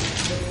to it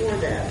before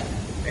that,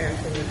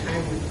 after the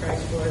time when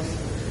Christ was?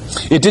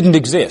 It didn't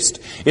exist.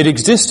 It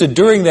existed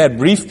during that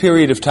brief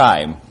period of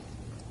time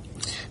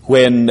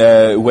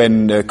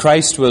when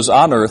Christ was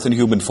on earth in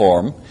human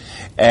form,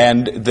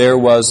 and there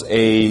was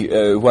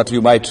a what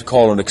you might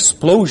call an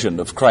explosion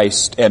of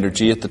Christ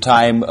energy at the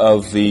time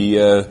of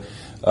the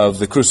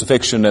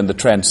crucifixion and the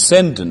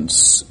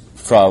transcendence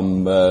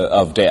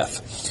of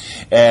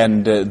death,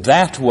 and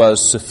that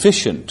was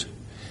sufficient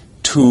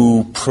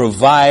to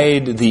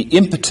provide the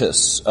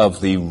impetus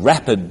of the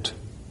rapid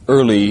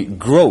early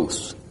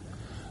growth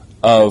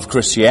of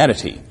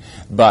Christianity.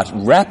 But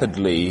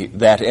rapidly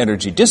that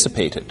energy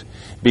dissipated,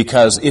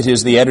 because it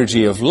is the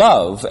energy of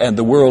love, and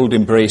the world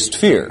embraced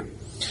fear.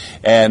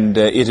 And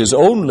it is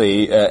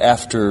only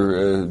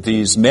after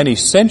these many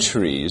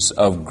centuries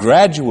of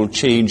gradual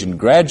change and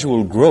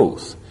gradual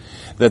growth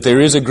that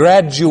there is a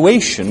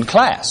graduation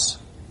class.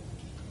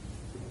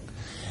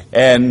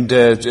 And,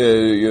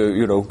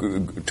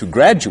 to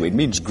graduate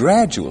means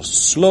gradual,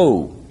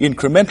 slow,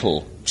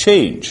 incremental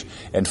change.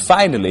 And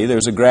finally,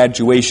 there's a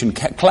graduation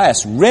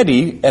class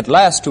ready at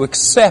last to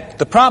accept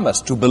the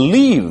promise, to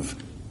believe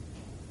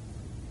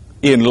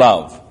in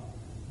love,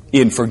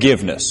 in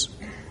forgiveness,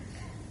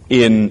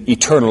 in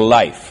eternal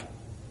life,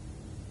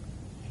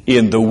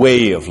 in the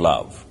way of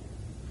love.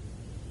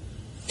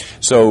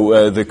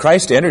 So the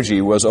Christ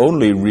energy was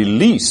only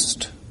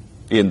released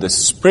in the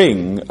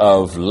spring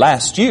of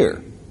last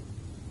year.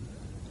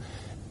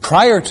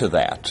 Prior to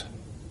that,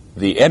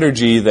 the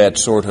energy that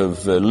sort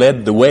of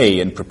led the way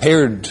and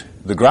prepared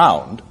the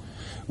ground,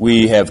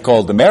 we have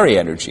called the Mary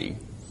energy,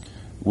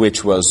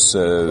 which was,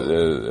 as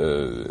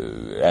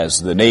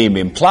the name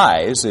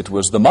implies, it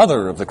was the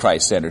mother of the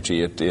Christ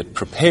energy. It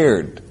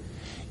prepared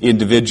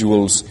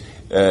individuals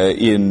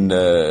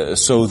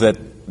so that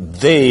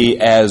they,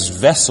 as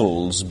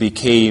vessels,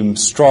 became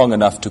strong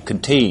enough to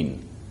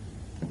contain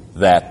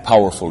that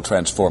powerful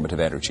transformative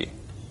energy.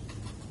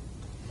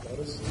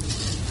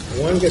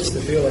 One gets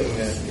the feeling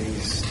that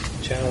these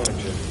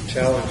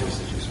challenges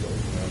that you spoke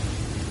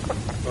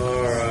about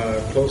are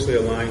closely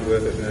aligned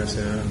with, if not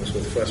synonymous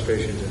with,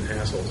 frustrations and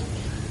hassles.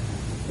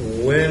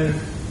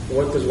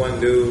 What does one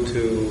do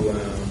to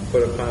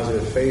put a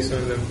positive face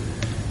on them?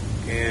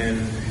 And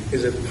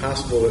is it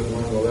possible that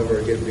one will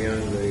ever get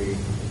beyond the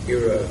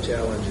era of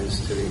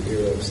challenges to the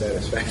era of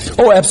satisfaction?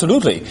 Oh,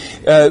 absolutely.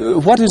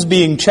 What is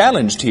being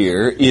challenged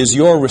here is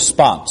your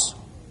response.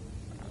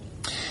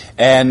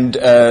 And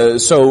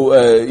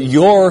so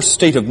your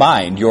state of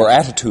mind, your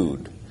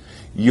attitude,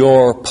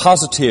 your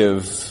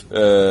positive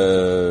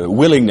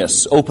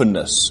willingness,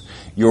 openness,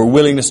 your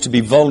willingness to be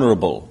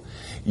vulnerable,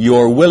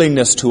 your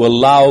willingness to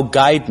allow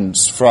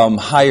guidance from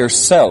higher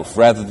self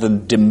rather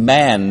than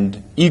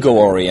demand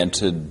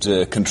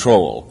ego-oriented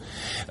control.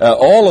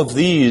 All of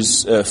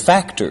these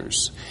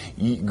factors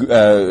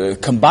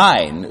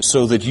combine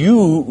so that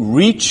you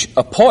reach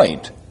a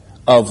point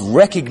of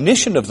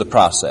recognition of the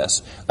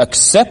process,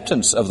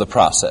 acceptance of the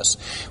process.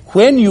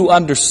 When you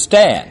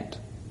understand,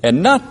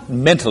 and not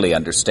mentally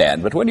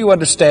understand, but when you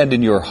understand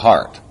in your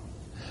heart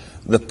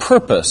the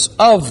purpose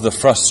of the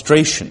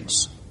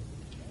frustrations,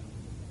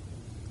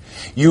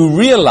 you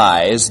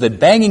realize that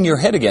banging your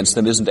head against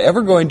them isn't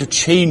ever going to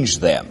change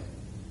them.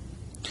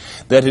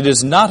 That it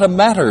is not a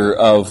matter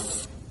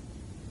of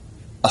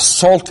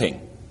assaulting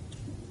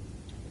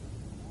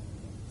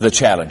the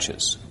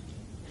challenges.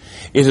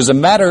 It is a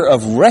matter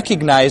of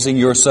recognizing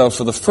yourself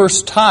for the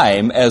first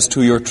time as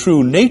to your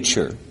true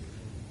nature,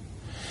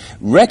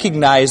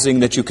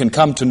 recognizing that you can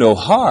come to no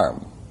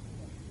harm,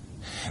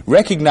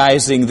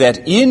 recognizing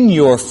that in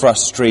your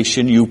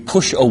frustration you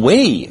push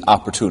away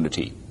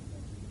opportunity,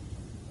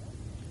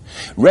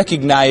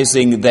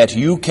 recognizing that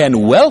you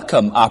can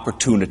welcome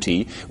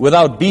opportunity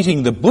without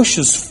beating the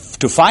bushes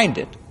to find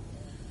it.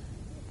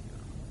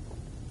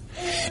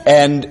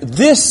 And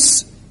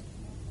this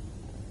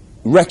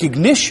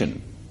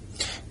recognition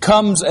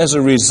comes as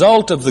a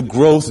result of the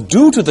growth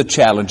due to the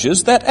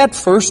challenges that at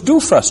first do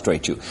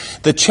frustrate you.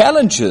 The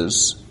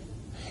challenges,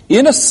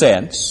 in a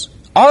sense,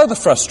 are the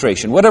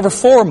frustration, whatever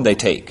form they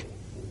take.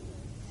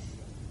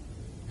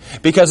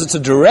 Because it's a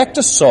direct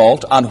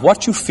assault on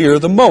what you fear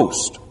the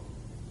most.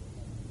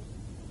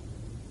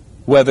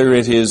 Whether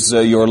it is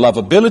your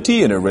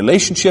lovability in a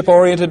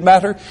relationship-oriented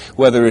matter,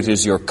 whether it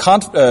is your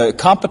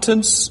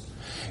competence,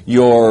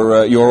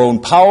 your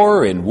own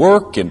power in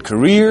work and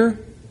career,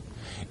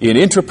 in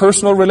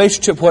interpersonal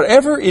relationship,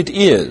 whatever it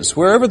is,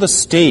 wherever the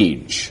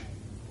stage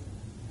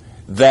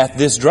that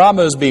this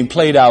drama is being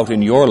played out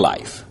in your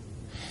life,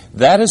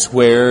 that is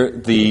where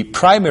the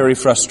primary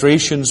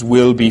frustrations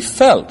will be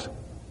felt,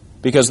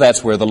 because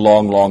that's where the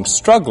long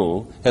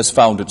struggle has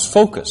found its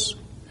focus.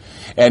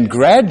 And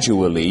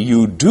gradually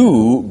you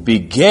do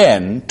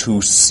begin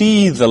to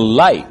see the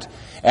light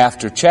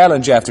after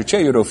challenge after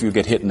challenge. You know, if you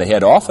get hit in the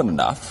head often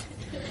enough,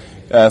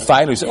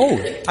 finally you say,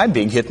 oh, I'm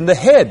being hit in the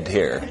head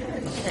here.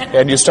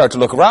 And you start to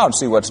look around and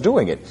see what's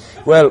doing it.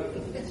 Well,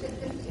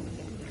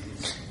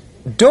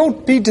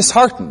 don't be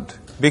disheartened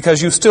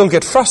because you still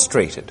get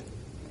frustrated.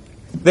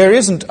 There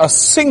isn't a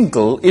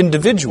single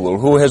individual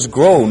who has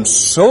grown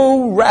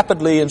so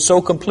rapidly and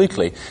so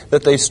completely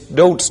that they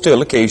don't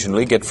still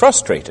occasionally get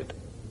frustrated.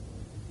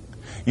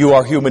 You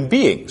are human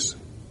beings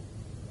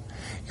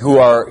who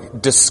are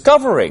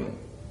discovering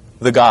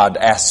the God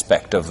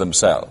aspect of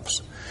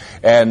themselves.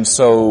 And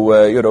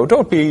so,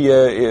 don't be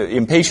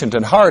impatient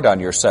and hard on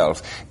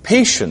yourself.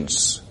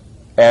 Patience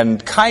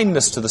and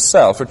kindness to the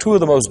self are two of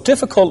the most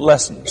difficult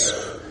lessons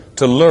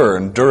to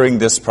learn during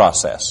this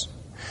process.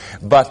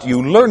 But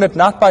you learn it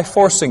not by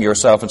forcing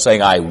yourself and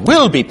saying, I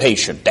will be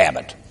patient, damn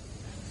it.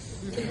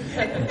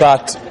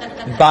 But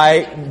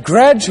by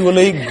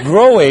gradually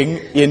growing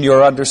in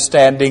your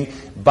understanding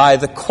by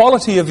the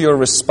quality of your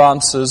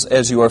responses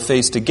as you are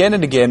faced again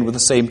and again with the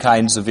same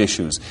kinds of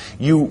issues.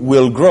 You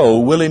will grow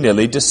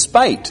willy-nilly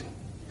despite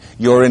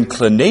your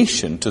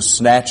inclination to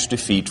snatch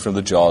defeat from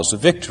the jaws of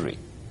victory.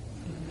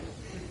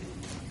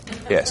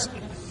 Yes?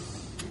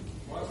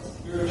 What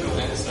spiritual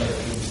insight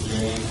can you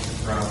gain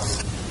from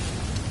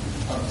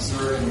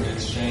observing the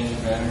exchange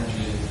of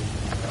energy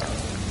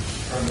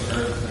from the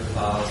earth to the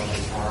clouds in the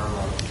form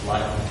of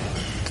lightning?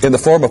 In the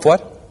form of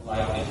what?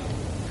 Lightning.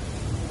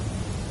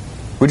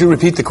 Would you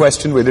repeat the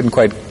question? We didn't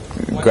quite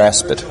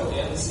grasp it. What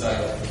spiritual insight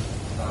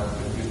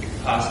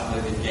could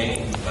possibly be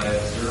gained by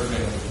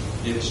observing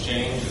the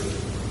exchange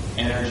of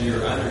energy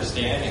or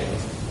understanding?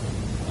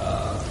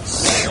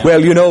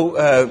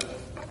 Well,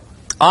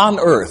 on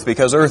Earth,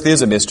 because Earth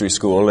is a mystery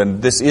school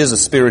and this is a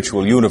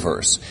spiritual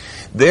universe,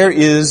 there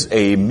is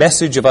a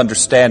message of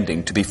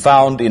understanding to be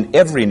found in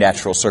every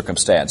natural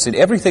circumstance. In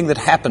everything that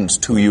happens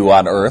to you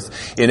on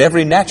Earth, in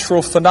every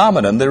natural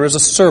phenomenon, there is a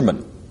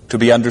sermon to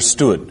be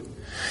understood.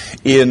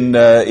 In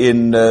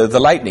the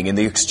lightning, in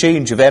the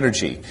exchange of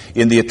energy,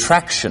 in the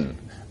attraction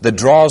that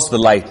draws the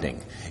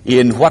lightning,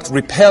 in what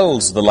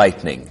repels the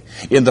lightning,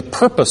 in the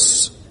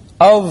purpose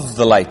of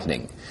the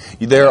lightning.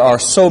 There are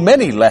so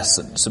many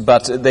lessons,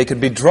 but they could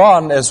be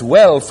drawn as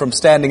well from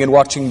standing and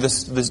watching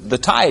the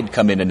tide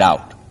come in and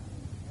out.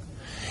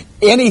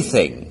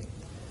 Anything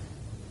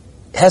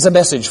has a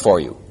message for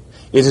you.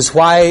 It is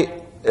why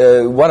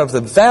one of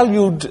the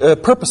valued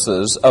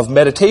purposes of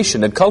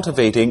meditation and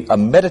cultivating a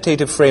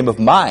meditative frame of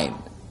mind,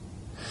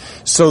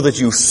 so that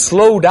you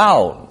slow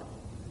down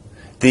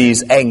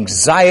these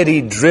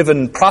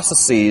anxiety-driven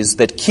processes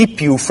that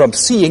keep you from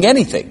seeing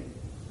anything,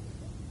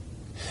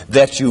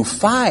 that you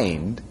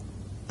find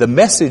the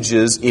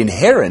messages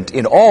inherent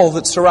in all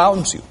that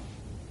surrounds you.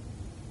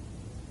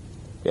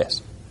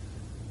 Yes?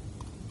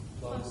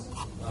 I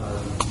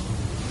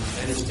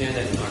understand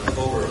that in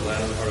October,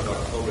 latter part of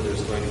October,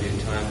 there's going to be a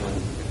time when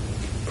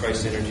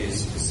Christ's energy is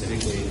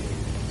specifically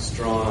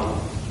strong,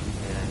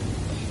 and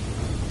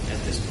at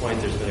this point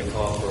there's been a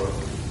call for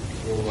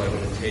worldwide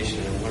meditation,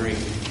 and I'm wondering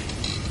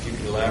if you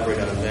could elaborate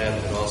on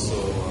that, but also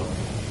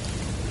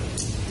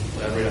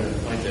elaborate on the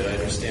point that I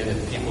understand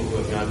that people who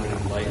have not been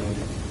enlightened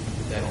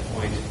at that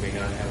point may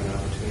not have an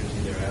opportunity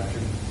thereafter.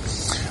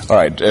 All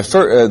right,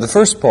 the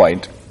first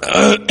point,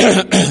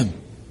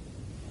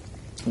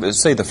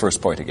 say the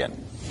first point again.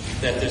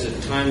 That there's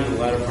a time in the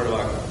latter part of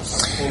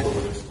October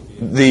where there's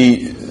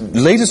the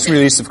latest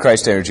release of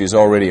Christ Energy has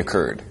already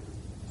occurred.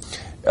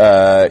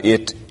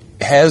 It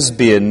has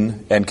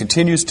been and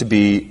continues to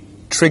be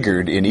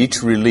triggered in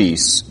each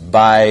release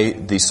by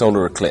the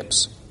solar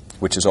eclipse,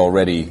 which has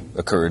already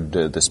occurred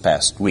this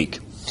past week.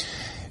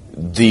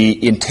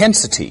 The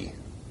intensity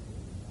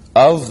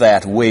of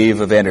that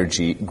wave of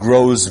energy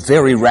grows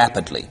very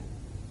rapidly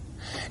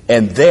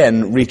and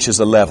then reaches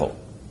a level.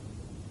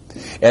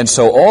 And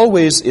so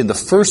always in the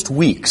first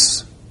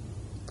weeks,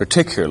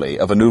 particularly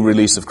of a new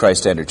release of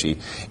Christ Energy,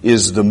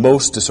 is the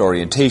most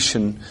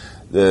disorientation,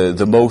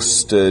 the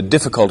most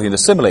difficulty in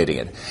assimilating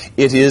it.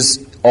 It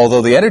is,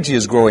 although the energy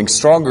is growing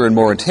stronger and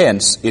more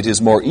intense, it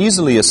is more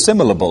easily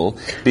assimilable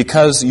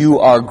because you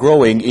are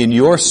growing in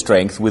your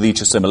strength with each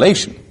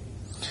assimilation.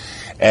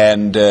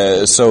 And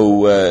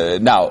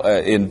now,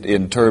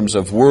 in terms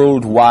of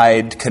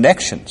worldwide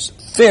connections,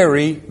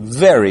 very,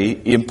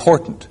 very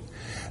important.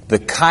 The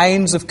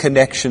kinds of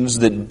connections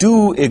that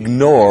do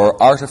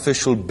ignore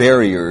artificial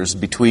barriers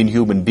between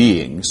human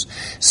beings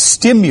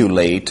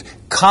stimulate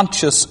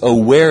conscious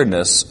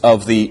awareness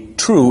of the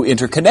true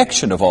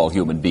interconnection of all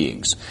human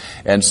beings.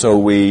 And so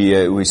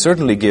we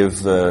certainly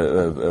give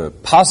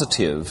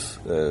positive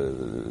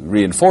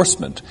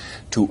reinforcement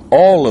to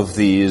all of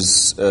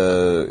these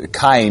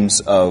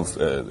kinds of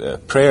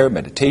prayer,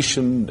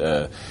 meditation,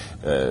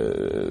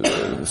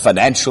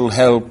 financial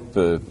help,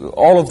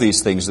 all of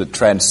these things that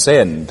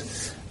transcend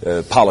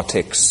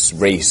politics,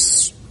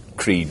 race,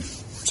 creed,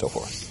 so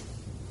forth.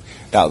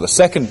 Now, the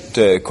second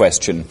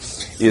question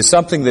is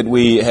something that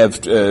we have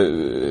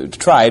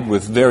tried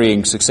with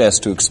varying success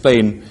to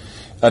explain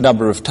a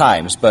number of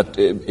times, but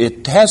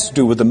it has to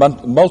do with the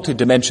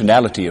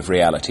multidimensionality of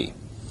reality.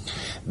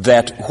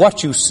 That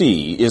what you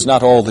see is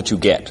not all that you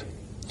get.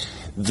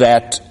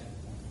 That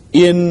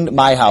in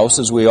my house,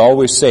 as we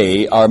always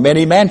say, are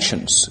many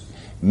mansions,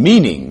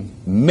 meaning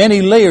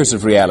many layers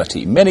of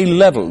reality, many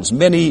levels,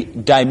 many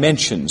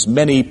dimensions,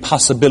 many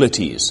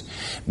possibilities.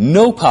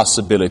 No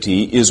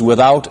possibility is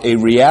without a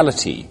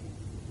reality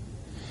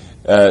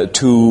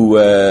to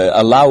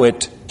allow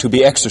it to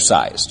be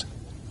exercised.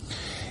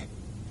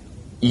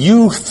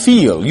 You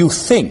feel, you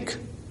think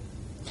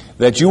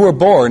that you were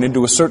born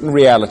into a certain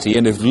reality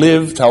and have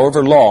lived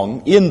however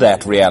long in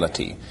that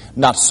reality.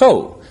 Not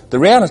so. The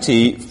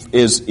reality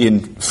is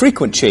in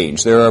frequent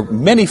change. There are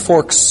many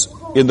forks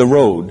in the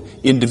road,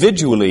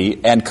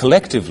 individually and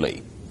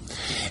collectively.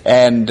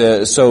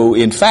 And so,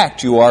 in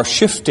fact, you are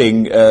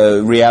shifting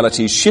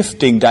realities,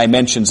 shifting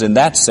dimensions in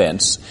that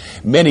sense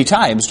many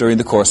times during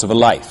the course of a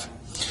life.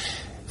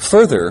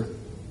 Further,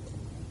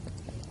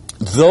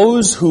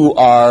 those who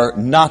are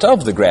not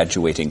of the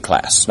graduating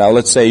class. Now,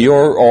 let's say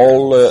you're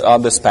all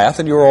on this path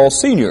and you're all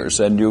seniors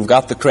and you've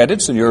got the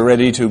credits and you're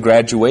ready to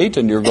graduate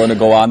and you're going to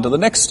go on to the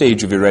next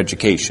stage of your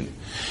education.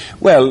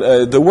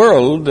 Well, the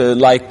world,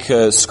 like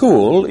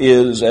school,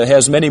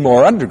 has many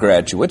more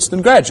undergraduates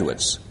than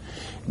graduates.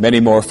 Many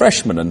more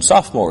freshmen and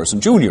sophomores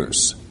and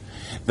juniors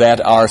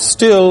that are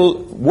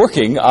still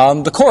working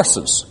on the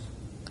courses,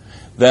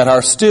 that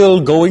are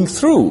still going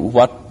through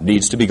what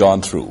needs to be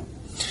gone through,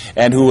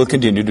 and who will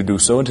continue to do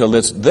so until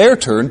it's their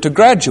turn to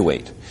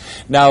graduate.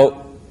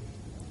 Now,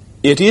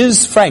 it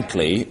is,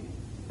 frankly,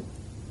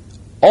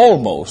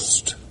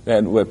 almost,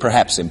 and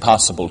perhaps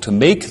impossible, to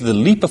make the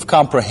leap of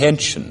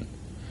comprehension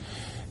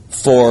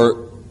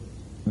for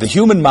the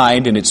human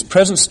mind in its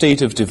present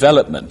state of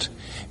development,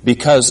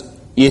 because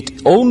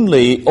it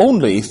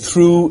only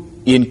through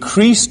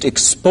increased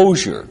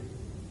exposure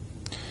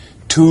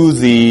to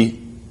the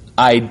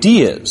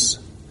ideas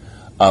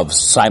of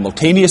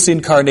simultaneous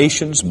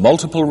incarnations,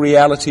 multiple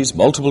realities,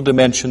 multiple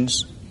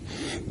dimensions,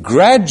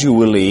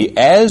 gradually,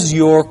 as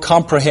your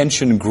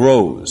comprehension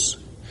grows,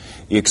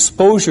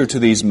 exposure to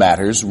these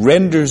matters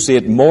renders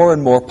it more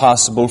and more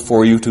possible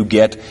for you to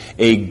get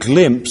a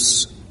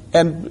glimpse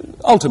and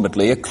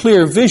ultimately a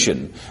clear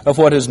vision of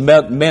what is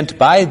meant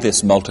by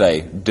this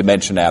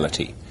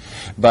multidimensionality.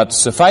 But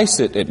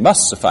it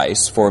must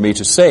suffice for me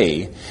to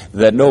say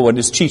that no one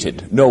is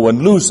cheated, no one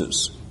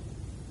loses,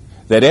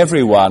 that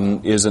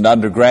everyone is an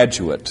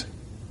undergraduate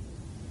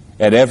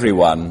and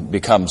everyone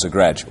becomes a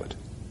graduate.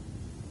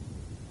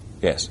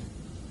 Yes?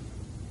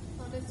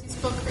 Plautus, you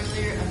spoke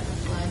earlier of the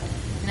flood,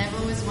 and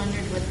I've always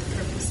wondered what the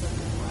purpose of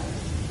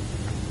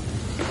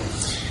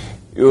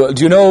it was.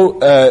 Do you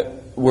know,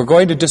 we're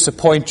going to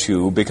disappoint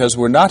you because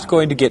we're not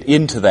going to get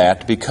into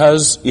that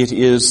because it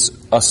is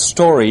a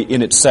story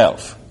in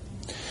itself.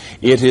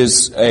 It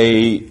is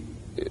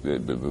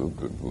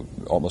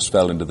almost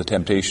fell into the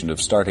temptation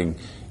of starting,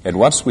 and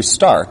once we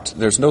start,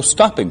 there's no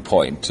stopping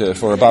point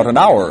for about an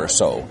hour or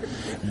so.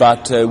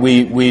 But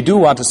we do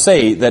want to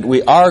say that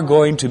we are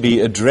going to be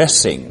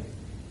addressing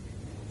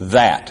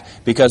that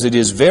because it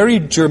is very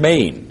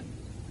germane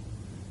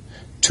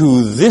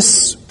to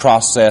this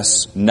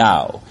process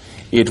now.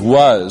 It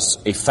was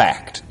a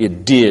fact.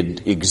 It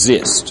did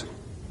exist.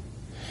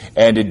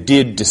 And it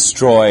did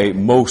destroy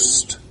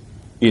most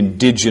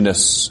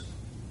indigenous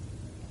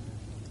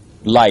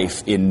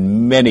life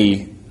in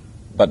many,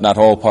 but not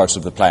all parts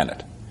of the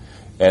planet.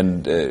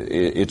 And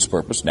its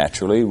purpose,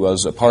 naturally,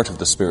 was a part of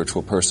the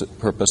spiritual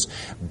purpose,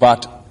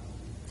 but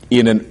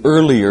in an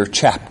earlier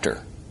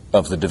chapter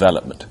of the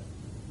development.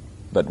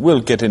 But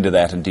we'll get into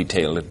that in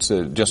detail. It's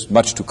just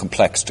much too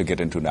complex to get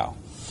into now.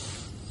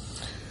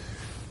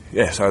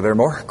 Yes, are there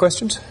more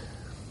questions?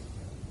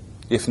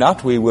 If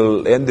not, we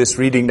will end this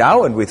reading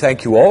now, and we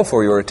thank you all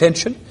for your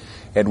attention,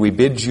 and we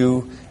bid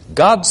you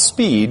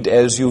Godspeed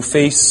as you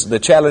face the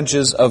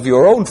challenges of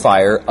your own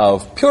fire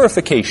of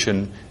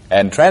purification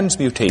and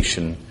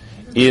transmutation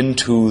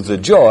into the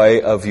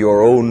joy of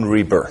your own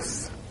rebirth.